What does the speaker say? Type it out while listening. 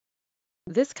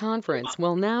This conference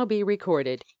will now be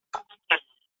recorded.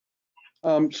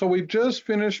 So we just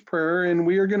finished prayer, and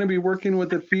we are going to be working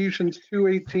with Ephesians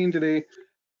 2:18 today.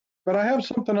 But I have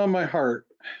something on my heart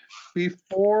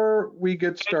before we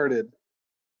get started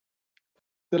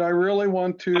that I really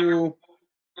want to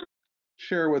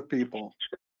share with people.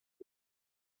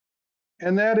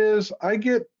 And that is, I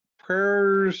get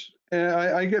prayers, and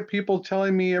I get people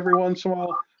telling me every once in a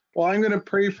while, well, I'm going to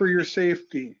pray for your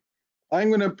safety. I'm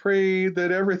going to pray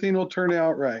that everything will turn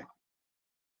out right.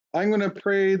 I'm going to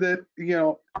pray that,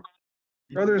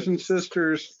 brothers and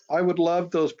sisters, I would love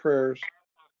those prayers.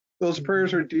 Those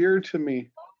prayers are dear to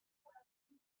me.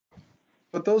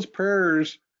 But those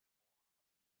prayers,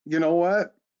 you know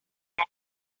what?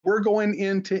 We're going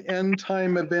into end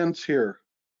time events here.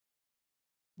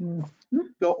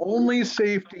 The only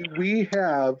safety we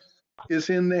have is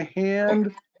in the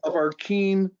hand of our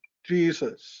King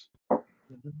Jesus.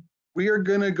 We are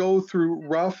going to go through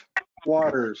rough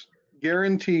waters,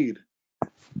 guaranteed.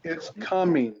 It's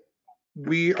coming.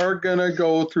 We are going to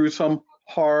go through some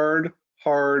hard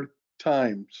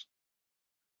times.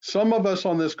 Some of us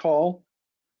on this call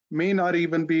may not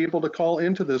even be able to call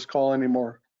into this call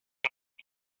anymore.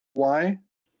 Why?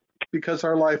 Because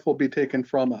our life will be taken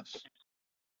from us.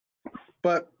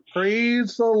 But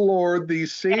praise the Lord, the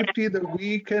safety that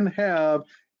we can have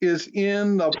is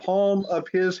in the palm of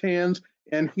his hands,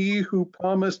 and he who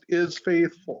promised is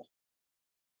faithful.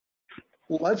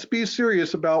 Let's be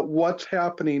serious about what's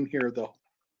happening here, though.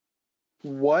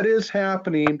 What is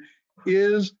happening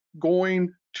is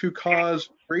going to cause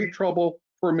great trouble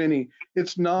for many.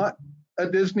 It's not a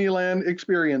Disneyland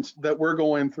experience that we're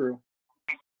going through.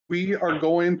 We are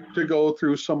going to go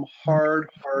through some hard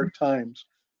times,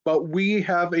 but we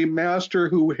have a master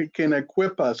who can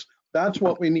equip us. That's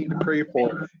what we need to pray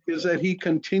for, is that he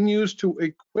continues to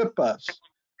equip us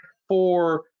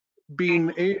for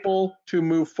being able to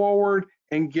move forward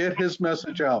and get his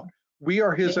message out. We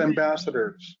are his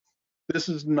ambassadors. This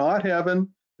is not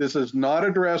heaven. This is not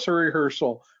a dress or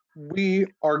rehearsal. We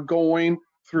are going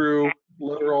through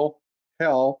literal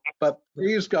hell, but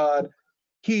praise God,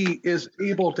 he is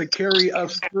able to carry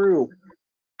us through,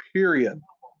 period.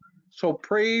 So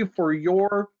pray for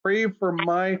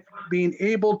my being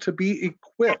able to be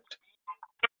equipped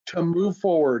to move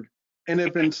forward. And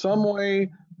if in some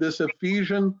way this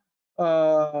Ephesian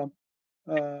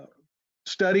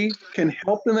study can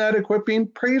help in that equipping,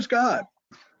 praise God.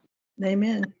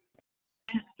 Amen.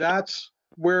 That's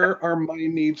where our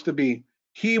mind needs to be.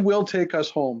 He will take us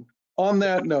home. On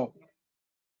that note,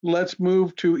 let's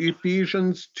move to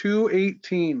Ephesians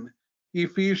 2:18.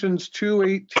 Ephesians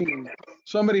 2:18.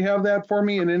 Somebody have that for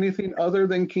me in anything other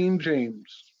than King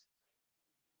James?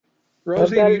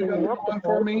 Rosie, do you have one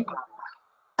for me?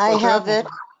 I have it.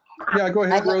 Yeah, go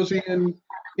ahead, Rosie.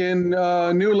 In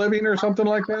New Living or something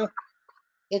like that?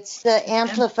 It's the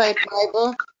Amplified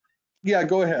Bible. Yeah,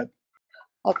 go ahead.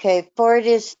 Okay, for it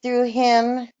is through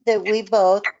him that we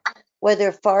both,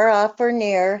 whether far off or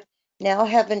near, now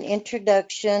have an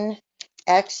introduction,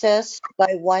 access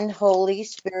by one Holy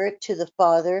Spirit to the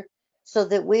Father, so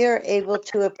that we are able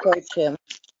to approach him.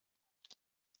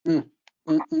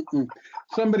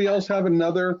 Somebody else have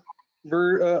another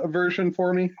version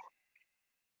for me?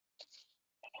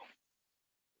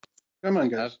 Come on,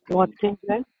 guys. What's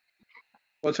that?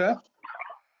 What's that?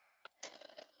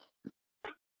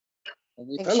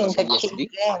 Hello.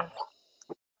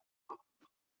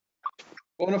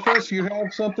 Boniface, you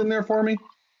have something there for me?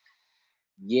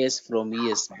 Yes, from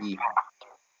ESV.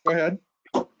 Go ahead.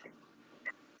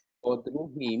 For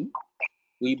through him,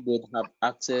 we both have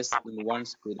access in one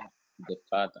spirit to the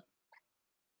Father.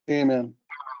 Amen.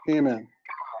 Amen.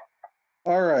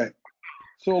 All right.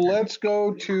 So let's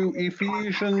go to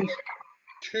Ephesians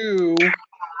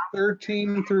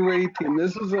 2:13 through 18.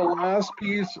 This is the last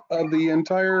piece of the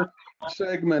entire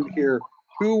segment here.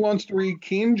 Who wants to read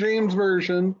King James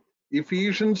Version,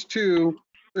 Ephesians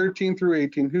 2:13 through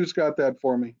 18? Who's got that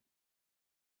for me?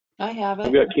 I have it.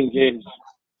 I've got King James.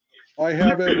 I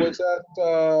have it. Was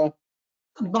that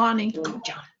Bonnie.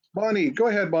 Bonnie? Go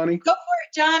ahead, Bonnie. Go for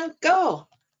it, John. Go.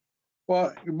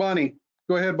 Well, Bonnie,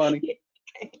 go ahead, Bonnie.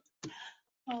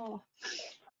 Oh.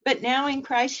 But now in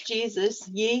Christ Jesus,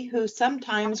 ye who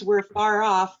sometimes were far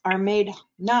off are made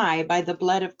nigh by the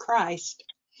blood of Christ.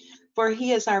 For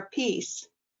he is our peace,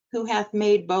 who hath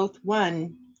made both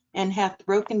one, and hath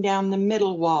broken down the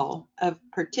middle wall of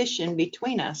partition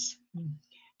between us,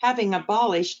 having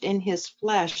abolished in his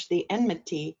flesh the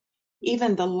enmity,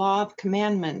 even the law of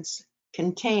commandments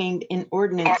contained in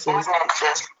ordinances,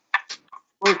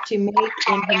 or to make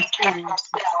in himself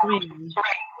one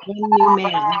new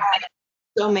man,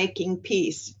 so making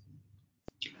peace,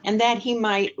 and that he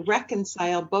might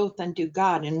reconcile both unto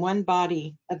God in one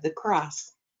body of the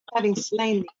cross, having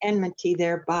slain the enmity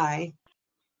thereby,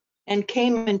 and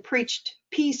came and preached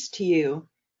peace to you,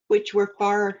 which were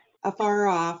afar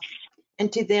off,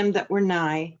 and to them that were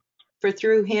nigh. For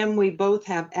through him we both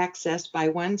have access by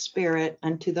one Spirit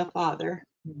unto the Father.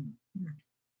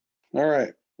 All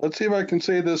right. Let's see if I can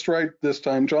say this right this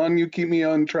time. John, you keep me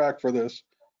on track for this.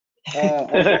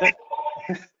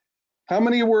 How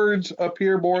many words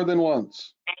appear more than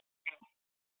once?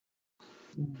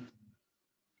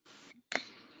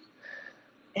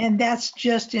 And that's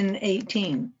just in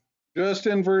 18. Just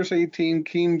in verse 18,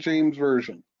 King James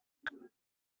Version.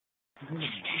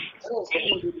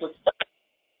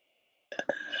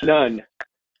 None.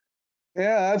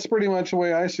 Yeah, that's pretty much the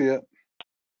way I see it.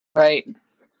 Right.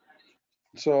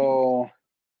 So,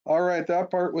 all right,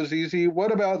 that part was easy.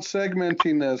 What about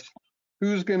segmenting this?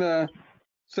 Who's going to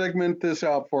segment this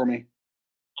out for me?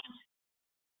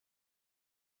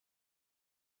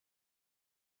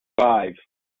 5.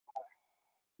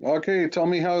 Okay, tell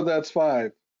me how that's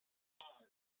 5.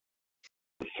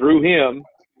 Through him,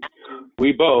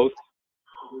 we both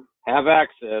have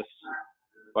access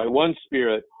by one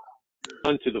Spirit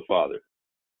unto the Father.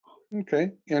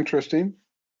 Okay, interesting.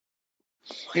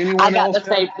 I Anyone got else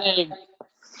the same have? thing.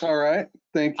 All right,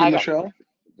 thank you, Michelle.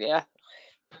 Yeah.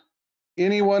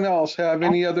 Anyone else have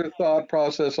any other thought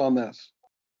process on this?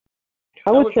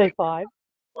 I would say 5.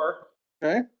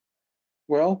 Okay,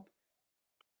 well,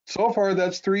 so far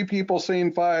that's 3 people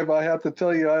saying 5. I have to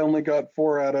tell you, I only got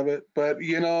 4 out of it, but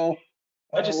you know,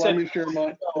 let me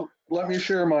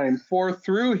share mine. For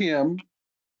through him,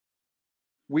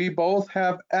 we both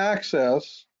have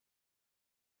access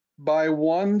by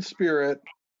one Spirit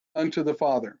unto the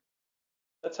Father.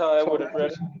 That's how I would have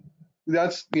read it.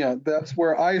 That's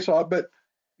where I saw it. But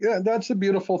yeah, that's the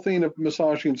beautiful thing of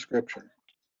massaging scripture.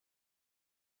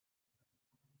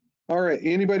 All right,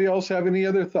 anybody else have any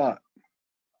other thought?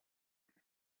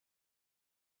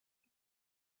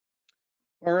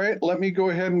 All right, let me go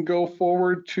ahead and go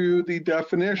forward to the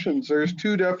definitions. There's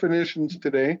 2 definitions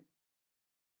today: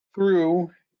 through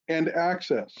and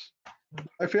access.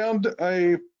 I found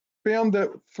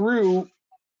that through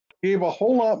gave a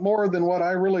whole lot more than what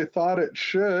I really thought it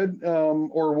should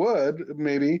or would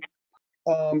maybe.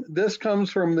 This comes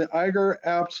from the Iger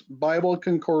Apps Bible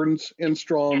Concordance in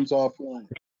Strong's Offline.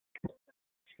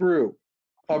 Through,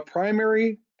 a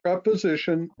primary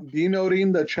preposition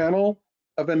denoting the channel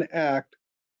of an act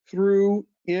through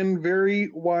in very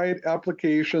wide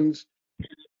applications,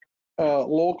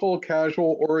 local,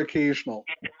 casual, or occasional.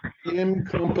 In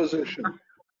composition,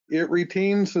 it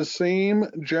retains the same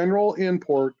general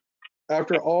import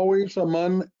after always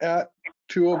among at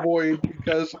to avoid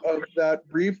because of that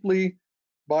briefly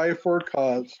by for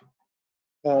cause,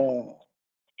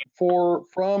 for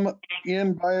from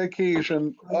in by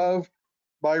occasion of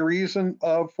by reason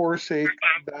of forsake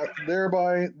that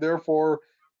thereby therefore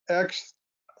ex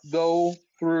though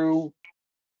through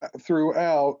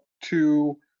throughout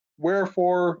to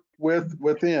wherefore with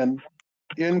within.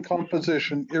 In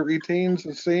composition, it retains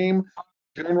the same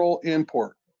general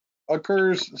import.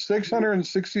 Occurs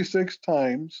 666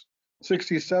 times,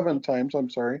 67 times, I'm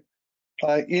sorry,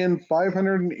 in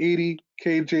 580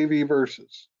 KJV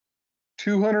verses.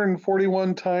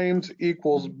 241 times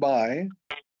equals by,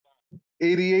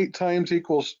 88 times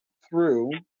equals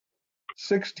through,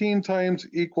 16 times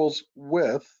equals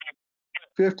with,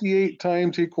 58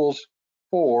 times equals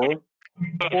for,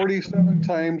 47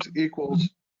 times equals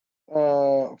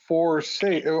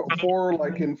forsake, for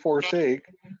like in forsake,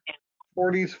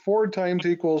 44 times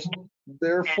equals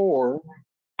therefore,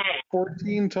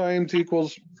 14 times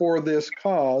equals for this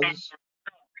cause,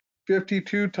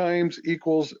 52 times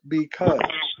equals because.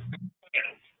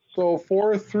 So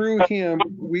for through him,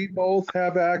 we both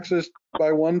have access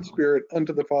by one Spirit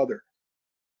unto the Father.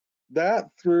 That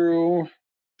through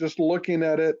just looking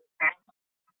at it,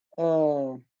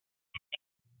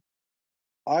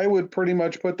 I would pretty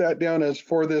much put that down as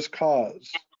for this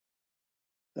cause,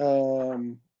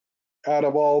 out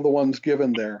of all the ones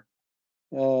given there.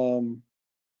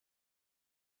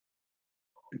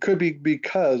 It could be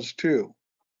because too.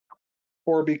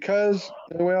 For because,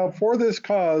 well, for this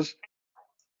cause,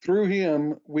 through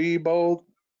him, we both,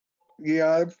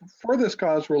 yeah, for this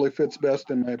cause really fits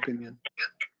best in my opinion.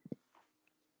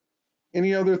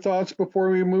 Any other thoughts before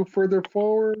we move further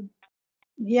forward?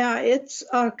 Yeah, it's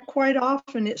quite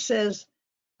often it says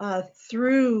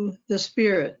through the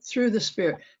Spirit, through the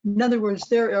Spirit. In other words,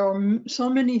 there are so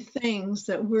many things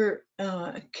that we're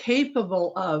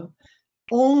capable of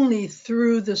only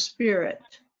through the Spirit.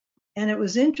 And it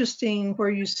was interesting where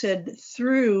you said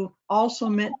through also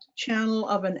meant channel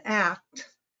of an act.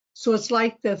 So it's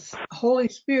like the Holy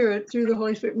Spirit, through the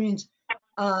Holy Spirit means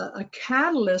a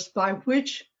catalyst by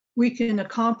which we can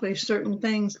accomplish certain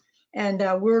things. And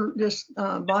we're just,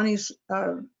 Bonnie's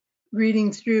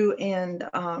reading through and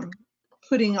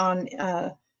putting on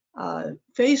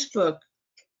Facebook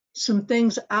some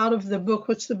things out of the book.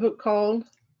 What's the book called?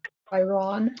 By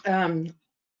Ron?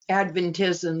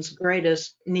 Adventism's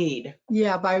Greatest Need.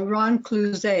 Yeah, by Ron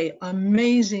Cluzet.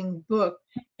 Amazing book.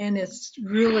 And it's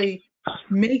really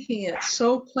making it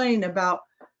so plain about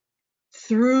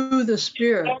through the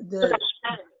Spirit, the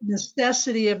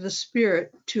necessity of the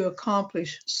Spirit to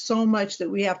accomplish so much that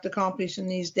we have to accomplish in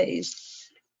these days,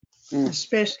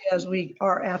 especially as we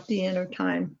are at the end of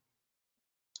time.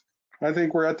 I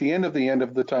think we're at the end of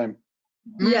the time.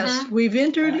 Yes, we've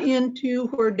entered into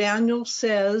where Daniel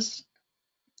says,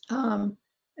 at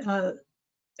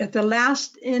the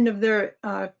last end of their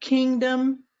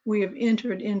kingdom, we have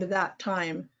entered into that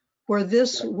time where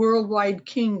this worldwide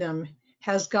kingdom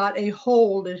has got a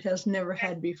hold it has never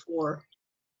had before.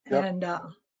 Yep. And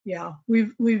yeah,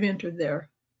 we've entered there.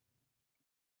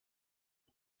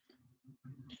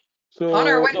 So, On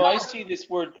our way. So I see this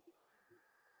word.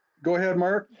 Go ahead,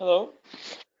 Mark. Hello?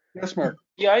 Yes, Mark.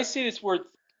 Yeah, I see this word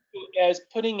as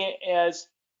putting it as,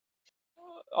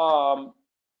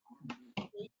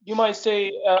 you might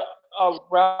say, a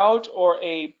route or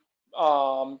a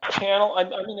channel. I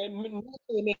mean, it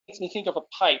immediately makes me think of a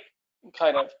pipe,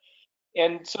 kind of.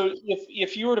 And so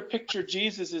if you were to picture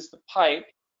Jesus as the pipe,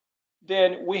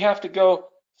 then we have to go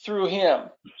through him.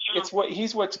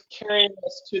 He's what's carrying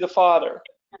us to the Father.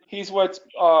 He's what's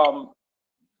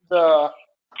the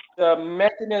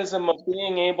mechanism of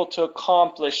being able to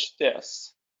accomplish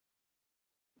this.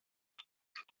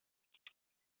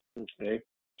 Okay.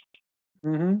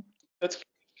 Mm-hmm. That's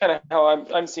kind of how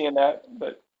I'm seeing that.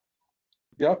 But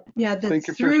Yep. Yeah, Thank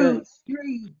you for sharing.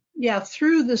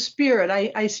 through the Spirit.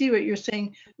 I see what you're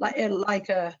saying, like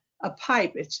a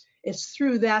pipe. It's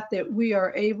through that we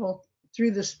are able,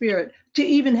 through the Spirit, to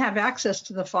even have access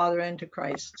to the Father and to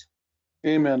Christ.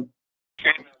 Amen.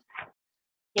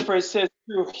 if it says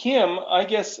through him, I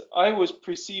guess I was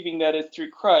perceiving that as through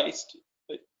Christ,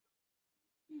 but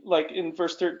like in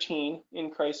verse 13, in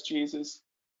Christ Jesus.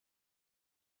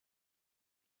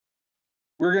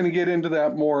 We're going to get into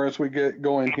that more as we get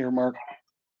going here, Mark.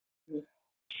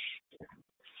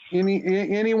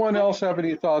 Anyone else have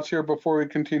any thoughts here before we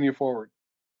continue forward?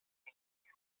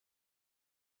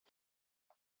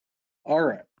 All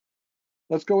right.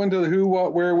 Let's go into the who,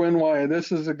 what, where, when, why.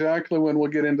 This is exactly when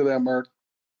we'll get into that, Mark.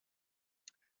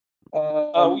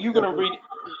 You're going to read the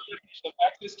definition of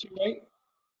access to, right?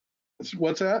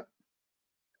 What's that?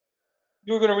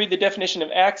 You were going to read the definition of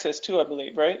access to, I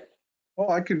believe, right? Oh,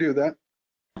 I can do that.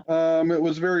 It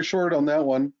was very short on that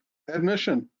one.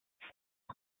 Admission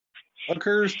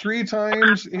occurs 3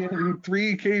 times in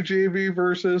 3 KJV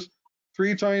verses.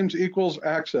 3 times equals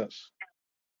access.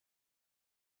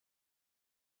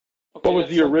 Okay, What was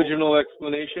that's the simple. original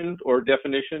explanation or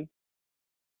definition?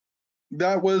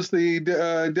 That was the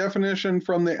definition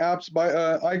from the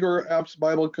Igor Apps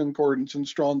Bible Concordance in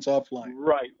Strong's Offline.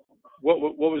 Right. What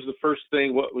was the first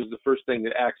thing? What was the first thing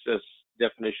the access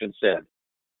definition said?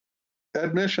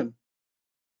 Admission.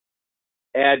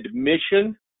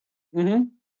 Admission. Mm-hmm.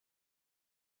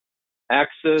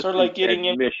 Access. Sort of like getting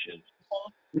admission.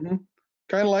 Mm-hmm.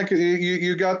 Kind of like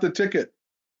you got the ticket.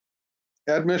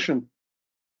 Admission.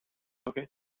 Okay.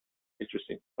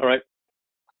 Interesting. All right.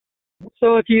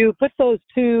 So if you put those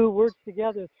two words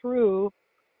together, through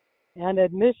and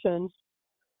admission,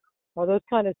 are those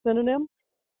kind of synonyms?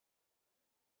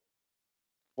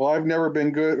 Well, I've never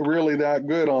been really that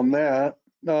good on that.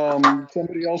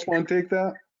 Somebody else want to take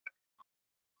that?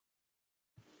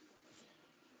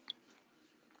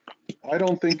 I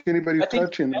don't think anybody's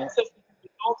touching that.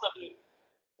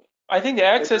 I think the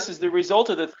access is the result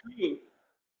of the through.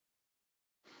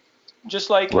 Just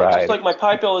like my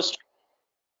pipe illustration,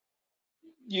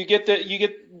 you get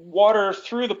water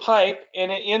through the pipe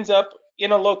and it ends up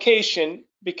in a location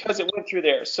because it went through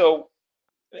there. So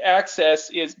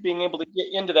access is being able to get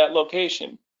into that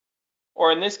location,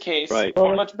 or in this case, Right.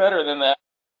 much better than that.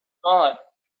 God.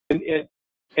 And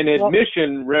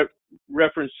admission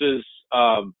references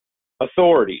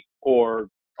authority or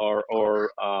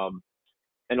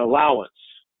an allowance.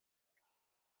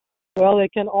 Well,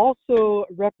 it can also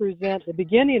represent the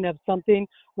beginning of something.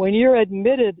 When you're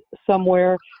admitted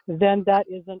somewhere, then that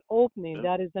is an opening,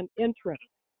 that is an entrance.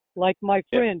 Like my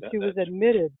friend, she was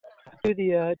admitted to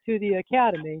the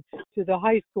academy, to the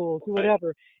high school, to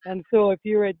whatever. And so if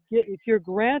you're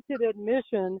granted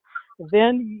admission,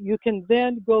 then you can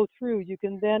then go through, you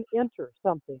can then enter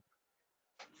something.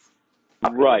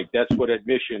 Right. That's what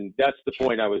admission, that's the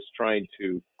point I was trying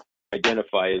to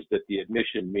identify, is that the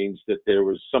admission means that there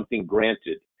was something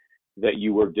granted that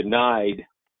you were denied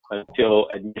until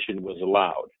admission was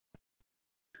allowed.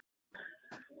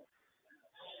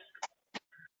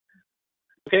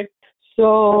 Okay.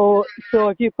 So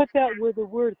if you put that with the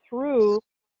word through,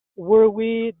 were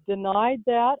we denied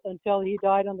that until he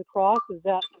died on the cross? Is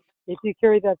that, if you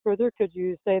carry that further, could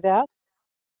you say that?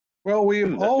 Well, we've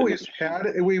That's always had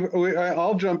it.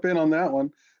 I'll jump in on that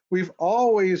one. We've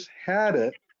always had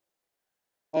it,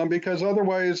 because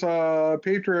otherwise,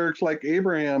 patriarchs like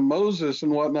Abraham, Moses,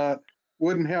 and whatnot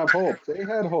wouldn't have hope. They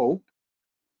had hope,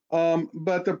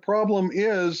 but the problem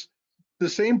is the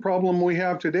same problem we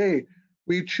have today.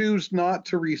 We choose not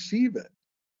to receive it.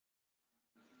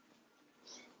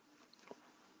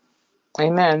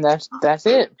 Amen. That's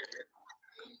it.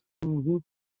 Mm-hmm.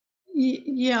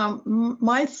 Yeah,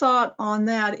 my thought on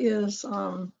that is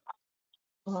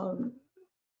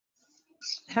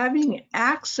having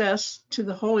access to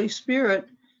the Holy Spirit.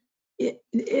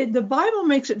 The Bible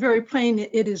makes it very plain.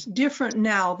 It is different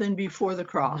now than before the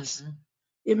cross.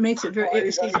 It makes it very.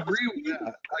 I agree with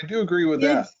that. I do agree with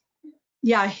that.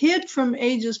 Yeah, hid from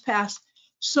ages past.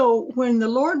 So when the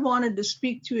Lord wanted to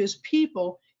speak to his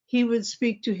people, he would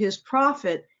speak to his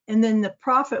prophet, and then the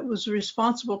prophet was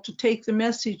responsible to take the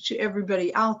message to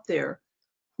everybody out there.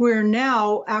 Where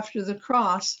now, after the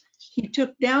cross, he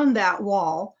took down that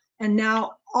wall, and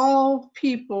now all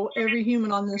people, every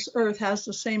human on this earth, has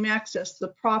the same access the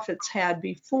prophets had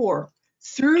before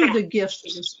through the gifts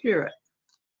of the Spirit.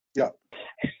 Yeah.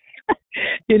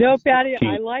 You know, Patty,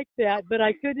 I like that, but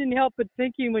I couldn't help but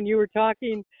thinking when you were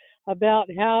talking about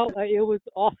how it was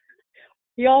all,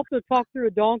 he also talked through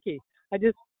a donkey. I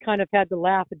just kind of had to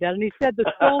laugh at that. And he said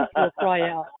the stones will cry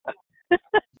out.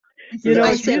 You know,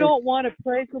 you don't want to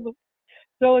pray for the.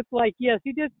 So it's like, yes,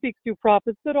 he did speak through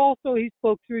prophets, but also he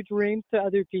spoke through dreams to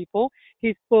other people.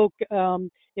 He spoke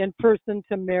in person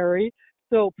to Mary.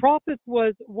 So prophets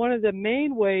was one of the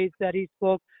main ways that he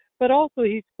spoke, but also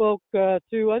he spoke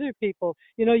to other people.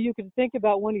 You know, you can think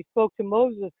about when he spoke to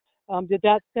Moses. Did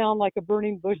that sound like a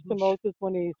burning bush to Moses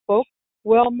when he spoke?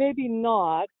 Well, maybe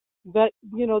not. But,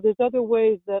 you know, there's other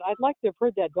ways that I'd like to have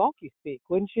heard that donkey speak,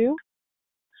 wouldn't you?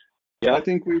 Yeah. I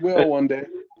think we will one day.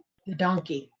 The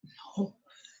donkey.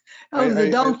 The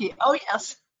donkey. Oh,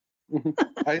 yes.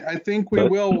 I think we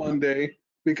will one day,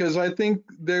 because I think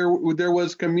there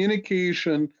was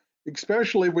communication,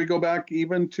 especially if we go back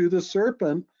even to the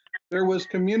serpent. There was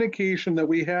communication that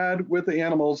we had with the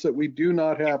animals that we do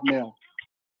not have now.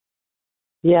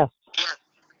 Yes.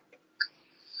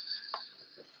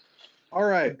 All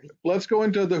right, let's go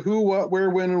into the who, what, where,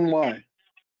 when, and why.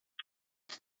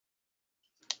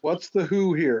 What's the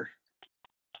who here?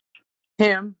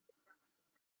 Him.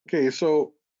 Okay,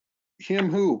 so him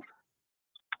who?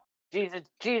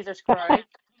 Jesus Christ.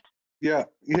 Yeah,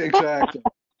 exactly.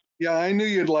 Yeah, I knew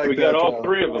you'd like We that. got all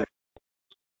three of them.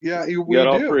 Yeah, We got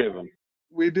all three of them.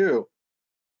 We do.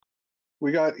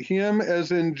 We got him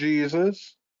as in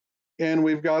Jesus, and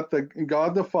we've got the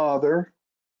God the Father,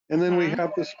 and then we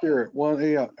have the Spirit. One,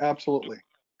 yeah, absolutely.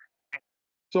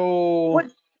 So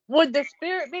Would the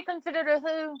Spirit be considered a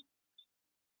who?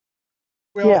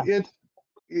 well, Yeah.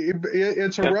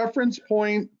 it's a reference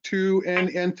point to an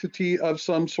entity of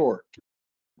some sort.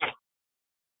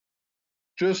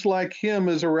 Just like him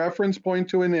is a reference point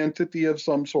to an entity of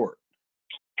some sort.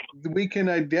 We can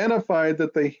identify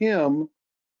that the him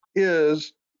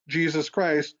is Jesus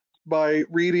Christ by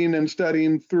reading and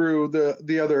studying through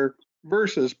the other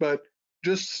verses, but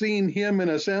just seeing him in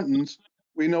a sentence,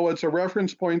 we know it's a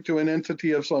reference point to an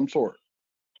entity of some sort.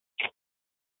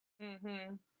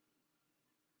 Mm-hmm.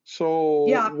 So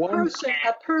yeah,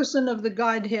 a person of the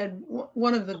Godhead,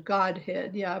 one of the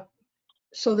Godhead. Yeah.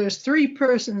 So there's three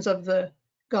persons of the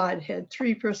Godhead,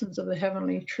 three persons of the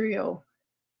heavenly trio.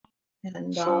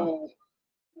 And so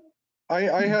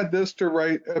I had this to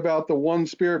write about the one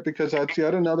Spirit, because that's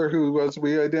yet another who, as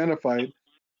we identified.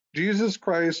 Jesus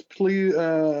Christ, please,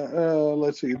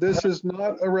 let's see, this is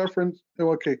not a reference.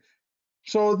 Okay.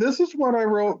 So this is what I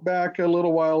wrote back a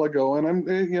little while ago, and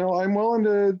I'm willing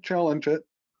to challenge it.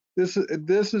 This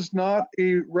is not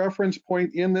a reference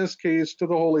point in this case to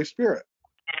the Holy Spirit,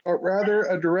 but rather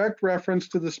a direct reference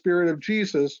to the Spirit of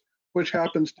Jesus, which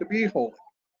happens to be holy.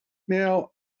 Now,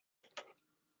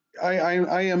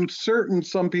 I am certain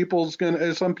some people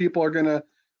are gonna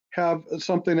have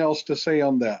something else to say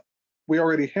on that. We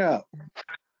already have.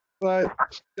 But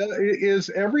is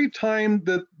every time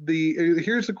that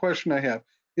here's the question I have,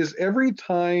 is every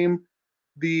time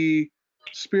the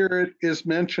Spirit is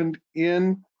mentioned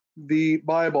in the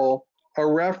Bible a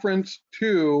reference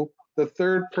to the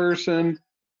third person,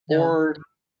 No. or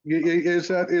is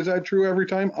that true every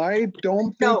time? I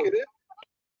don't think No. it is.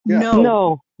 Yeah.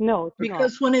 No, it's not.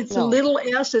 Because when it's a No. little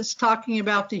s, it's talking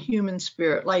about the human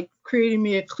spirit, like creating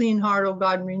me a clean heart, O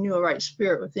God, and renew a right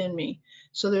spirit within me.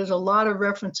 So there's a lot of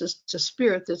references to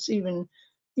spirit that's even,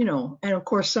 and of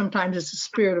course, sometimes it's the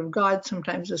spirit of God,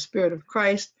 sometimes the spirit of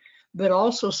Christ, but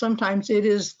also sometimes it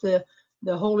is the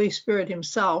Holy Spirit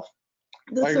himself,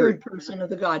 the I agree. third person of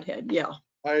the Godhead. Yeah.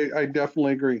 I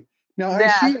definitely agree. Now I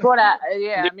see. That's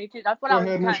what me too. That's what Go I was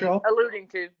ahead, kind of Michelle. alluding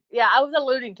to. Yeah, I was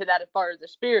alluding to that as far as the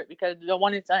spirit, because the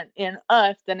one that's in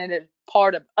us, then it is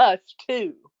part of us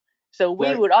too. So we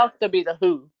Right. would also be the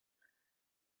who.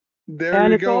 There And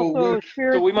you it's go. also Which,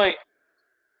 spirit. So we might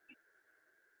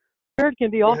Spirit can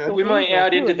be go also ahead. we might angel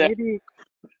add too, into and that.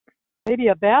 maybe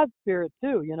a bad spirit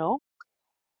too. Well, you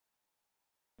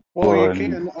Well, and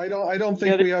can. I don't Yeah,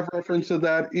 think we have reference to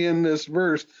that in this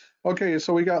verse. Okay,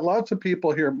 so we got lots of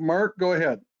people here. Mark, go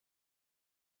ahead.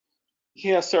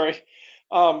 yeah. Sorry.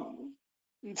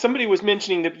 Somebody was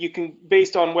mentioning that you can,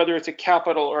 based on whether it's a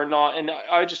capital or not, and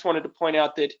I just wanted to point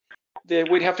out that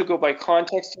we'd have to go by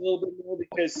context a little bit more,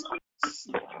 because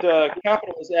the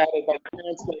capital is added by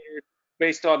translators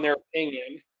based on their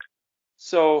opinion.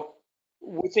 So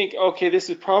we think, okay, this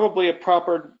is probably a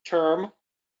proper term,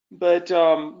 but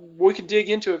we could dig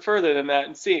into it further than that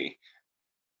and see.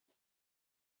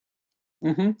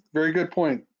 Very good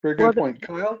point. Very Well, good point.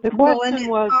 Kyle? the Well, and question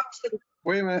it was, talks.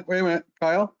 Wait a minute.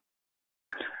 Kyle?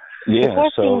 the yeah,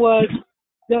 question so was,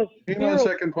 does Hang on a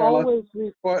spirit second, Twyla. always?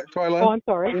 Oh, Twyla, I'm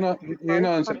sorry. hang on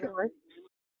a I'm second. sorry.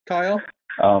 Kyle?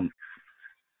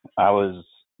 I was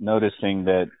noticing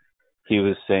that he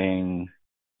was saying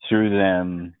through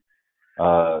them,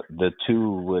 the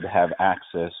two would have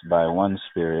access by one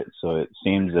spirit. So it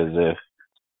seems as if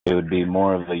it would be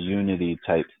more of a unity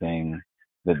type thing,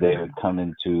 that they would come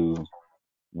into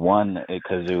one,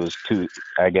 because it was two.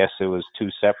 I guess it was two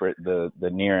separate, the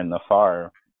near and the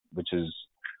far, which is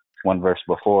one verse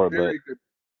before. But Very good.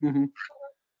 Mm-hmm.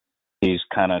 he's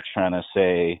kind of trying to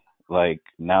say, like,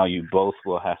 now you both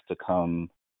will have to come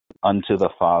unto the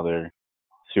Father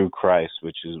through Christ,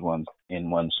 which is one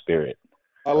in one spirit,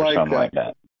 I or like something that. like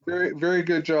that. Very, very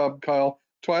good job, Kyle.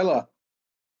 Twyla?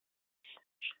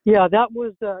 Yeah, that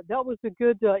was a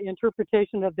good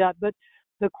interpretation of that. But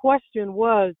the question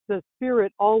was, does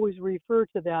spirit always refer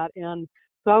to that? And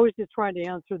so I was just trying to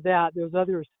answer that. There's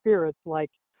other spirits, like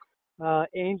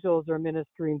angels are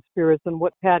ministering spirits, and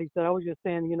what Patty said. I was just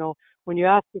saying, when you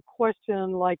ask a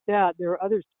question like that, there are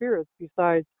other spirits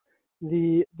besides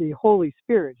the Holy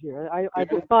Spirit here. I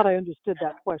Yep. thought I understood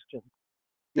that question.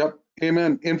 Yep.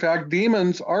 Amen. In fact,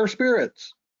 demons are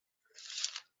spirits.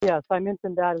 Yes, I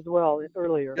mentioned that as well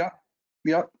earlier.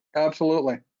 Yep.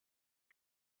 Absolutely.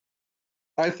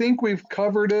 I think we've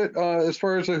covered it as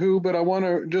far as the who, but I want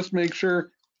to just make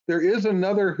sure there is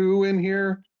another who in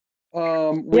here.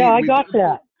 I got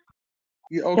that.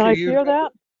 Okay, Can I share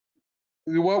that?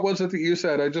 What was it that you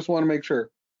said? I just want to make sure.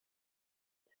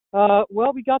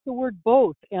 Well, we got the word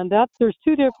both, and there's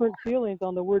two different feelings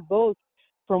on the word both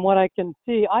from what I can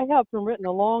see. I have them written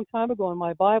a long time ago in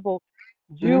my Bible,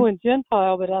 Jew and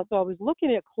Gentile, but as I was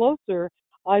looking at closer,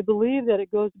 I believe that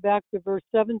it goes back to verse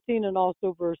 17 and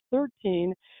also verse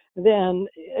 13. Then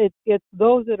it's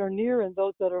those that are near and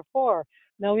those that are far.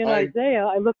 Now in Isaiah,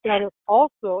 I looked at it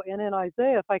also, and in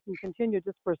Isaiah, if I can continue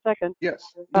just for a second, Yes.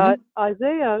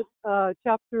 Isaiah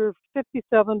chapter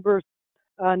 57, verse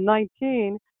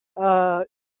 19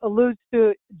 alludes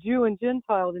to Jew and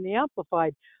Gentile in the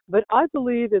Amplified, but I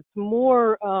believe it's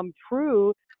more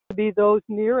true to be those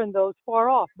near and those far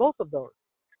off, both of those.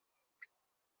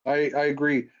 I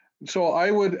agree. So I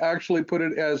would actually put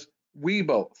it as we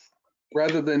both,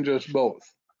 rather than just both.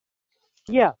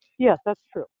 Yes, that's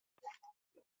true.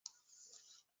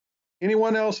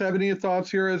 Anyone else have any thoughts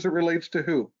here as it relates to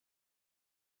who?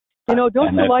 Don't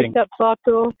And you I like think, that thought,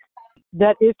 though,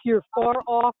 that if you're far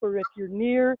off or if you're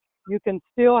near, you can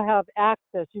still have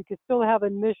access, you can still have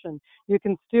admission, you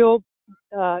can still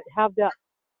have that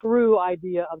through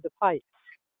idea of the pipe.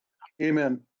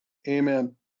 Amen.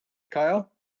 Kyle?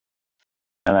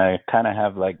 and I kind of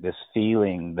have like this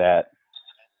feeling that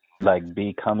like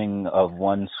becoming of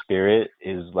one spirit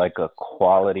is like a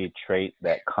quality trait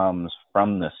that comes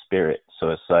from the spirit. So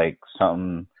it's like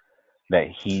something that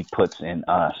he puts in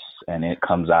us, and it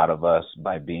comes out of us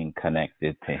by being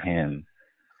connected to him.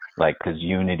 Like, because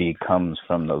unity comes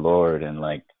from the Lord, and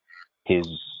like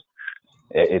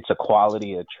it's a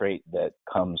quality, a trait that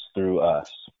comes through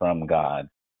us from God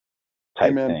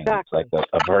type Amen. thing. Exactly. It's like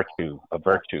a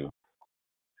virtue.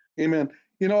 Amen.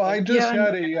 You know, I just Yeah,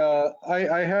 had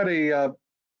I had a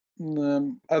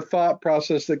thought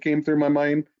process that came through my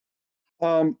mind.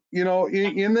 You know,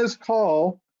 in this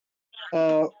call,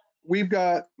 we've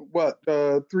got what,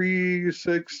 3,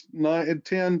 6, 9,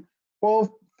 10, 12,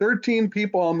 13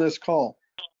 people on this call.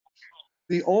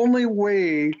 The only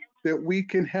way that we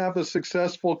can have a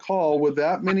successful call with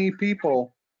that many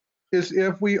people is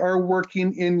if we are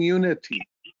working in unity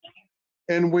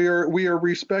and we are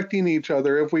respecting each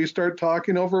other. If we start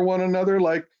talking over one another,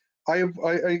 like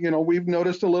you know, we've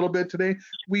noticed a little bit today,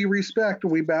 we respect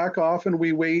and we back off and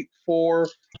we wait for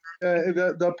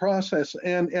the process,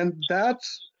 and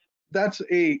that's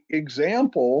a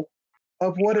example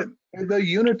of the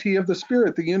unity of the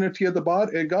Spirit, the unity of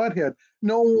the Godhead.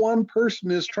 No one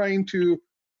person is trying to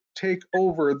take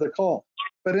over the call,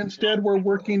 but instead we're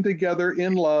working together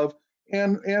in love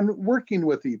and working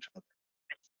with each other.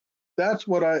 That's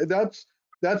what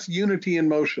that's unity in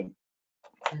motion.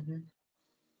 Mhm.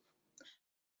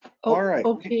 All right.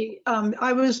 Okay.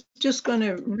 I was just going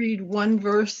to read one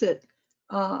verse that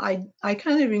I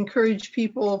kind of encourage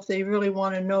people, if they really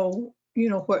want to know, you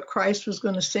know, what Christ was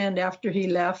going to send after he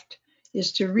left,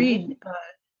 is to read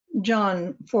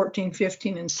John 14,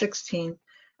 15, and 16,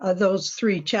 those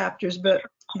 3 chapters. But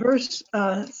verse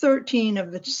 13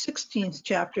 of the 16th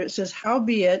chapter, it says,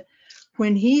 "Howbeit,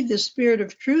 when he, the Spirit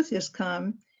of truth, is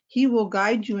come, he will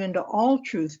guide you into all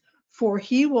truth, for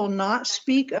he will not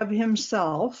speak of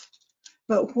himself,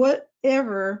 but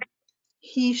whatever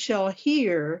he shall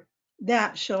hear,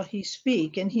 that shall he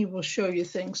speak, and he will show you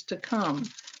things to come."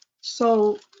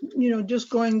 So, you know, just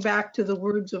going back to the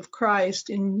words of Christ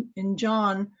in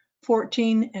John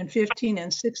 14 and 15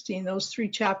 and 16, those 3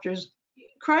 chapters,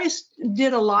 Christ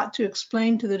did a lot to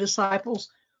explain to the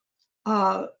disciples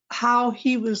how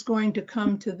he was going to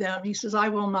come to them. He says, "I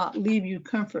will not leave you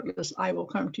comfortless, I will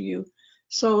come to you."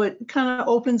 So it kind of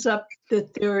opens up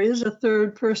that there is a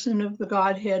third person of the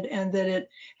Godhead and that it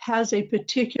has a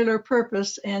particular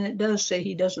purpose. And it does say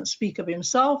he doesn't speak of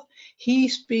himself. He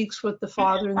speaks what the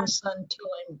Father and the Son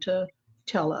tell him to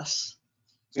tell us.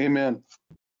 Amen.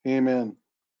 Amen.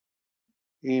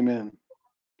 Amen.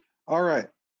 All right.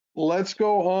 Let's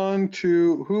go on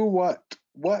to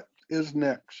what is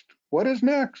next? What is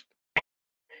next?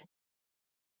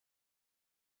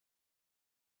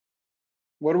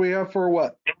 What do we have for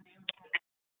what?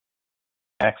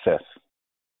 Access.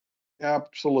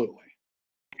 Absolutely.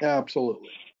 Absolutely.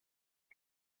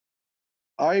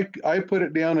 I put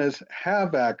it down as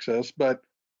have access, but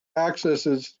access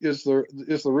is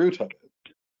the root of it.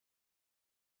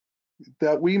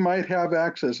 That we might have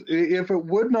access. If it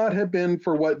would not have been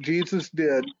for what Jesus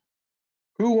did,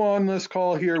 who on this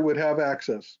call here would have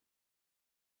access?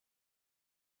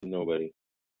 Nobody.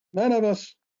 None of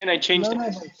us. And I changed None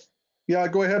it. of us. Yeah,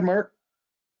 go ahead, Mark.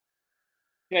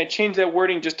 Yeah, I changed that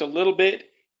wording just a little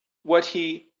bit. What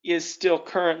he is still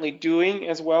currently doing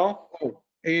as well. Oh,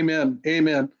 amen.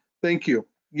 Amen. Thank you.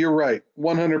 You're right.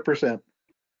 100%.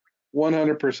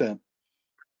 100%.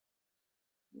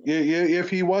 If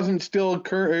he wasn't still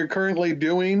currently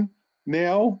doing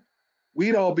now,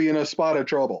 we'd all be in a spot of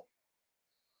trouble.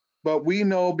 But we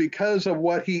know because of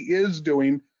what he is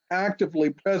doing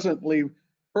actively, presently,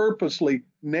 purposely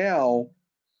now,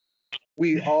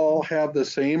 we all have the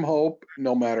same hope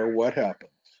no matter what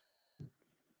happens.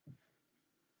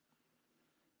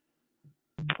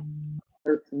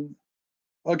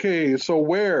 Okay, so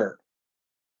where?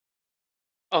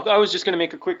 Oh, I was just going to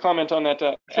make a quick comment on that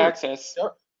Sure. access.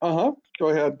 Yep. Go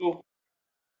ahead.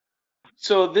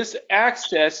 So this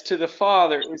access to the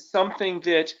Father is something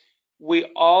that we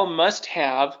all must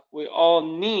have, we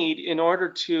all need in order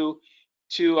to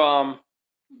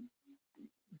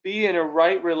be in a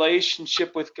right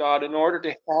relationship with God, in order to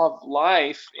have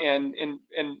life, and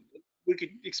we could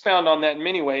expound on that in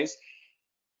many ways.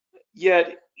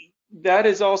 Yet that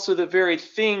is also the very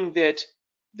thing that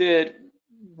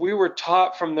we were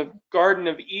taught from the Garden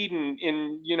of Eden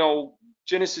in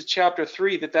Genesis chapter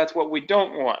 3, that's what we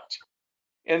don't want.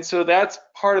 And so that's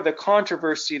part of the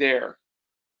controversy there.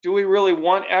 Do we really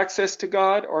want access to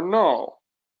God or no?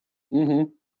 Mm-hmm.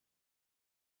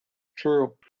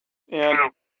 True.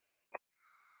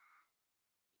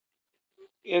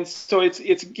 And so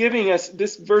it's giving us,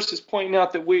 this verse is pointing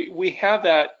out that we have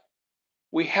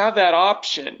that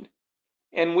option,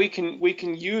 and we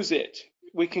can use it.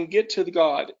 We can get to the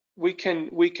God. We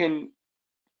can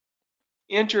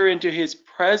enter into his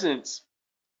presence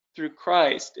through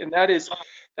Christ, and that is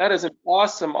an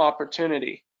awesome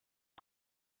opportunity.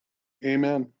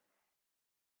 Amen.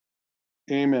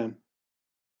 Amen.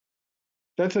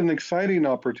 That's an exciting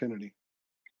opportunity.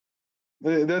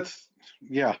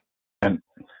 Yeah. And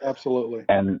Absolutely.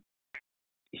 And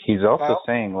he's also Kyle?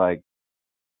 saying like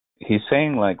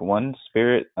one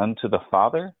spirit unto the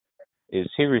Father. Is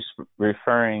he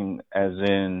referring as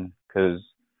in, because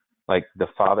like the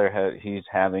Father he's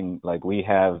having, like we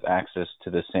have access to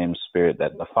the same spirit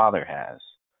that the Father has,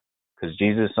 because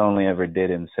Jesus only ever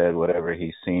did and said whatever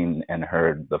he's seen and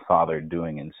heard the Father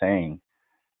doing and saying.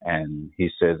 And he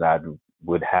says, I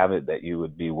would have it that you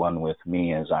would be one with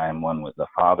me as I am one with the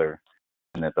Father,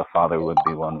 and that the Father would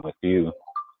be one with you.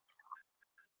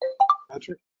 That's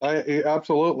right.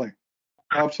 Absolutely.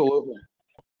 Absolutely.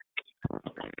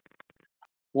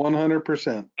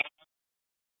 100%.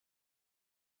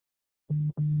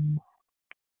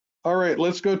 All right,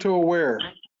 let's go to aware.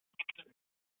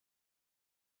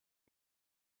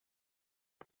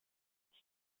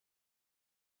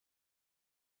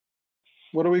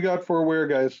 What do we got for aware,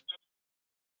 guys?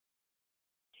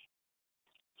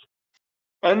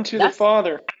 Unto the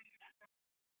Father.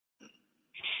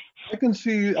 I can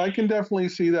definitely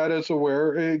see that as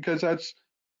aware, because that's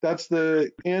the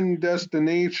end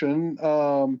destination.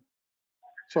 So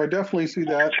I definitely see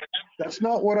that. That's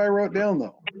not what I wrote down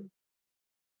though.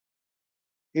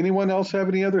 Anyone else have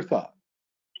any other thought?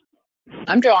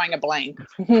 I'm drawing a blank.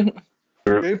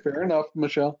 Okay, fair enough,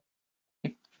 Michelle.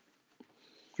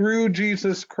 Through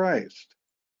Jesus Christ.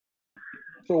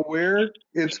 So where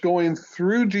it's going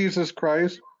through Jesus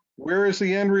Christ, where is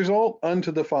the end result?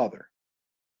 Unto the Father.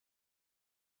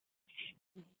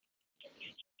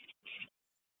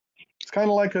 It's kind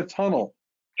of like a tunnel.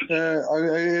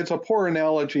 It's a poor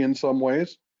analogy in some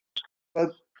ways,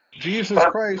 but Jesus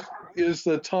Christ is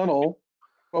the tunnel.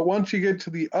 But once you get to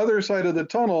the other side of the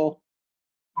tunnel,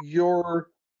 you're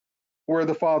where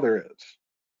the Father is.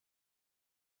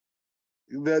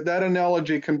 That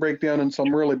analogy can break down in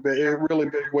some really big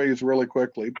ways really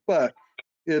quickly, but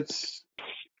it's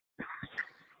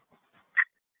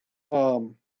at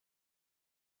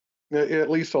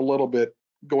least a little bit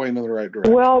going in the right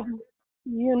direction. Well,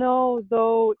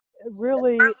 though,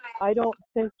 really, I don't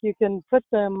think you can put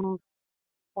them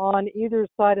on either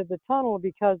side of the tunnel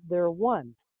because they're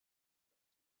one.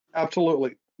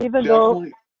 Absolutely. Even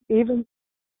Definitely.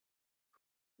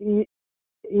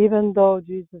 even though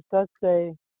Jesus does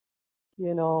say,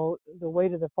 the way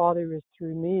to the Father is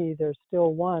through me, they're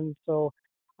still one. So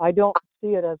I don't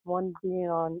see it as one being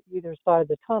on either side of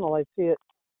the tunnel. I see it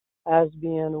as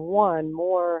being one,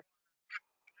 more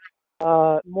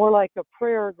like a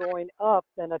prayer going up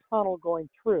than a tunnel going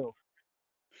through.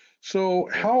 So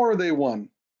how are they one?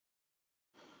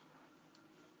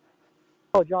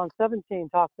 Oh, John 17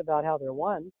 talks about how they're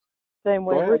one. Same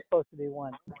way we're supposed to be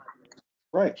one.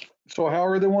 Right. So how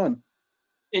are they one?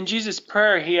 In Jesus'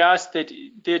 prayer, he asked that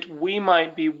we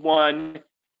might be one,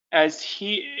 as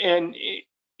he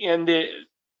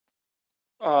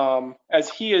as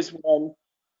he is one,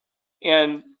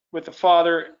 and with the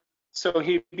Father, so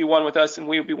he'd be one with us, and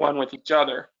we would be one with each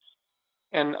other.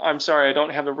 And I'm sorry, I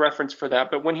don't have a reference for that.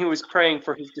 But when he was praying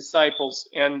for his disciples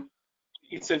and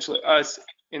essentially us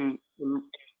in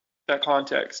that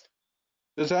context.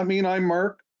 Does that mean I'm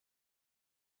Mark?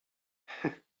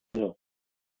 No.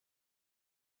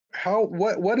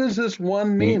 What does this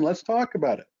one mean? Let's talk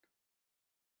about it.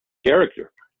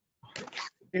 Character.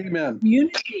 Amen.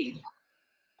 Unity.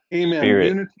 Amen. Spirit.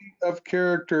 Unity of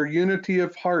character, unity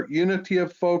of heart, unity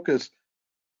of focus.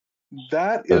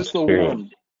 That is the Spirit.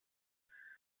 one.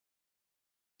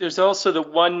 There's also the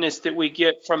oneness that we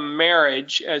get from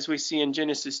marriage, as we see in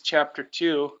Genesis chapter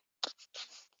 2.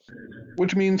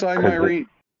 Which means I'm Irene.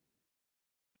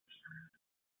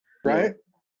 Right?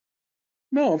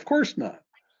 No, of course not.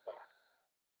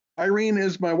 Irene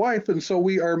is my wife, and so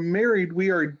we are married. We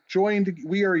are joined.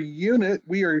 We are a unit.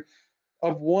 We are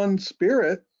of one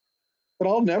spirit. But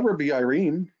I'll never be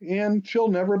Irene, and she'll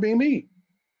never be me.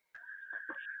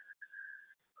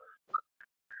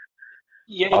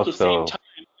 Yet at the same time,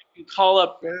 you can call you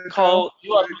up on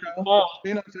the phone.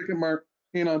 Hang on a second, Mark.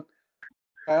 Hang on.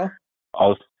 Kyle?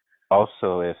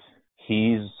 Also, if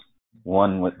he's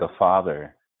one with the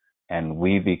Father and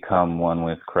we become one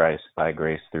with Christ by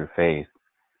grace through faith,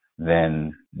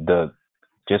 then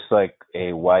just like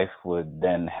a wife would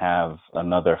then have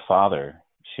another father,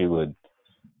 she would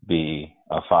be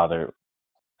a father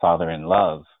in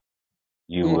love.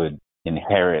 You would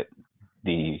inherit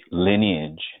the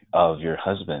lineage of your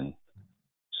husband.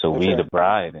 So That's we, right. the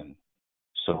bride, and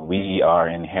so we are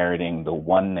inheriting the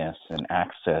oneness and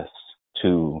access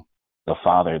to the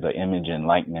Father, the image and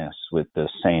likeness, with the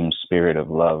same spirit of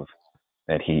love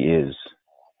that he is.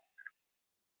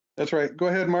 That's right. Go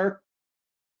ahead, Mark.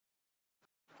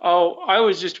 Oh, I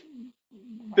was just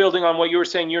building on what you were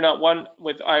saying, you're not one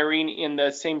with Irene in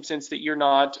the same sense that you're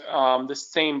not the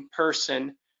same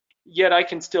person. Yet I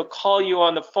can still call you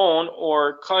on the phone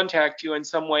or contact you in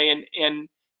some way and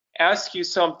ask you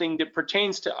something that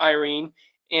pertains to Irene,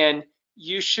 and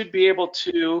you should be able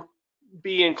to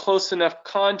be in close enough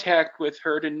contact with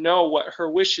her to know what her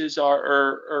wishes are,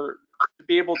 or to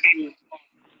be able to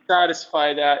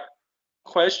satisfy that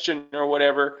question or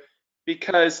whatever,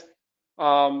 because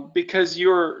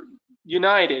you're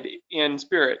united in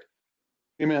spirit.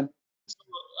 Amen.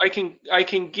 I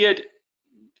can get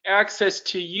access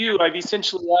to you. I've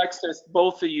essentially accessed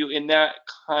both of you in that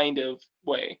kind of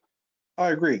way.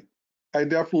 I agree. I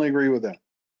definitely agree with that.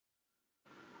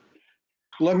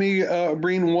 Let me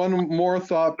bring one more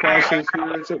thought process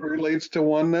here as it relates to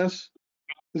oneness.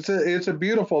 It's a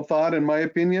beautiful thought, in my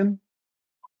opinion.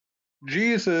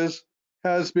 Jesus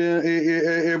has been,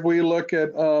 if we look at,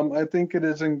 I think it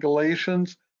is in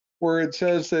Galatians, where it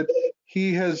says that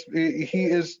he is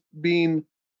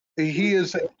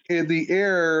the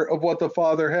heir of what the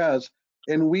Father has,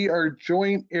 and we are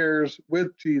joint heirs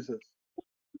with Jesus.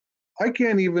 I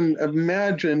can't even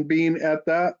imagine being at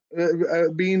that,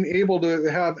 being able to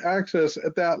have access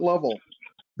at that level.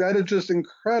 That is just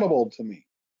incredible to me.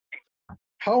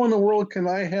 How in the world can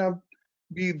I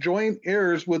be joint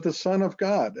heirs with the Son of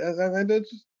God? That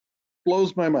just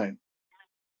blows my mind.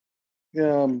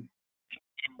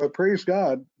 But praise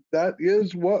God, that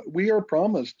is what we are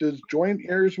promised: is joint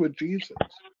heirs with Jesus.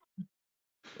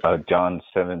 John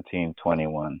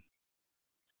 17:21,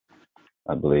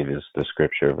 I believe, is the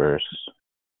scripture verse.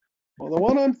 Well, the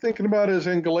one I'm thinking about is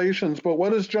in Galatians, but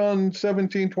what does John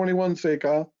 17:21 say,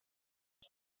 Kyle?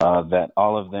 That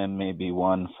all of them may be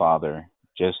one, Father,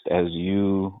 just as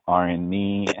you are in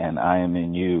me and I am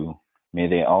in you. May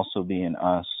they also be in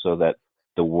us, so that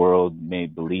the world may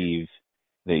believe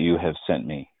that you have sent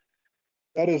me.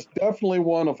 That is definitely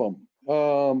one of them.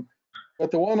 But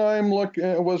the one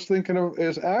was thinking of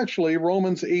is actually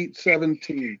Romans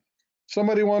 8:17.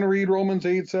 Somebody want to read Romans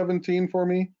 8:17 for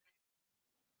me?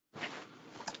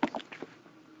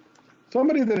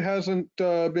 Somebody that hasn't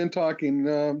been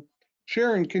talking.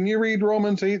 Sharon, can you read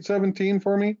Romans 8:17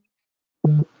 for me?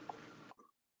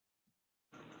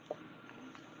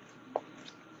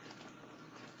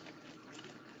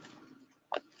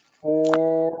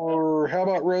 Or how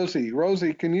about Rosie?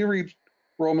 Rosie, can you read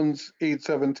Romans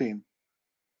 8:17?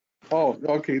 Oh,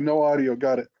 okay, no audio,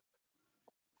 got it.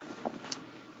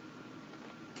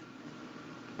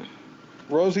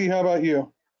 Rosie, how about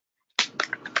you?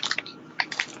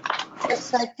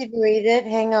 Yes, I could read it.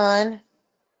 Hang on.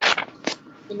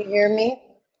 Can you hear me?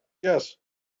 Yes.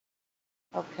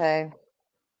 Okay.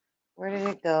 Where did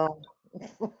it go?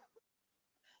 Oh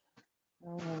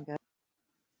my God.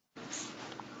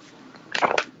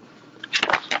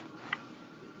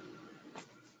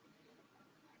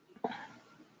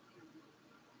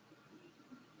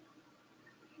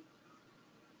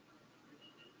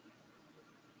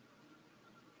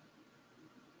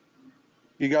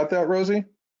 You got that, Rosie?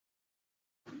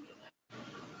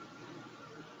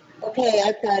 Okay,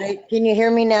 I've got it. Can you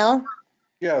hear me now?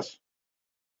 Yes.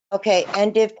 Okay,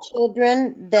 and if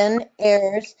children, then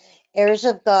heirs, heirs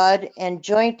of God, and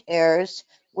joint heirs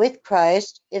with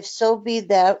Christ, if so be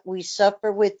that we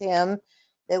suffer with him,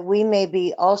 that we may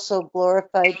be also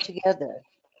glorified together.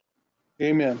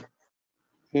 Amen.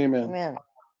 Amen. Amen.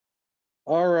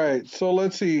 All right, so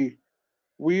let's see.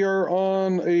 We are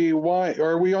on a why.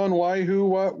 Are we on why, who,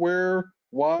 what, where,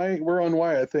 why? We're on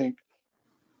why, I think.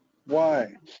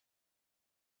 Why?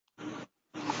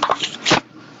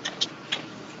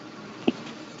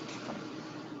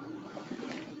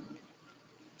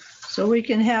 So we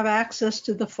can have access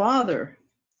to the Father.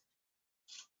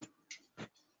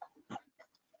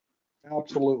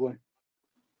 Absolutely.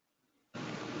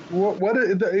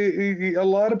 A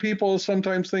lot of people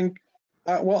sometimes think,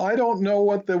 well, I don't know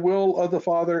what the will of the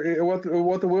Father, what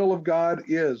the will of God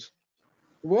is.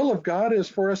 The will of God is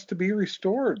for us to be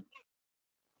restored.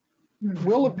 The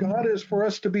will of God is for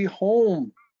us to be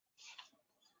home.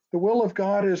 The will of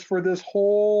God is for this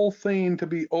whole thing to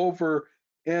be over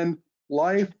and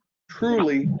life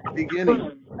truly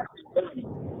beginning.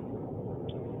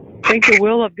 I think the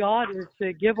will of God is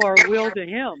to give our will to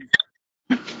Him.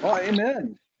 Oh,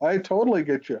 amen. I totally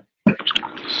get you.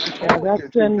 Yeah,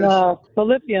 that's in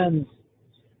Philippians.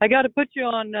 I got to put you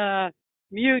on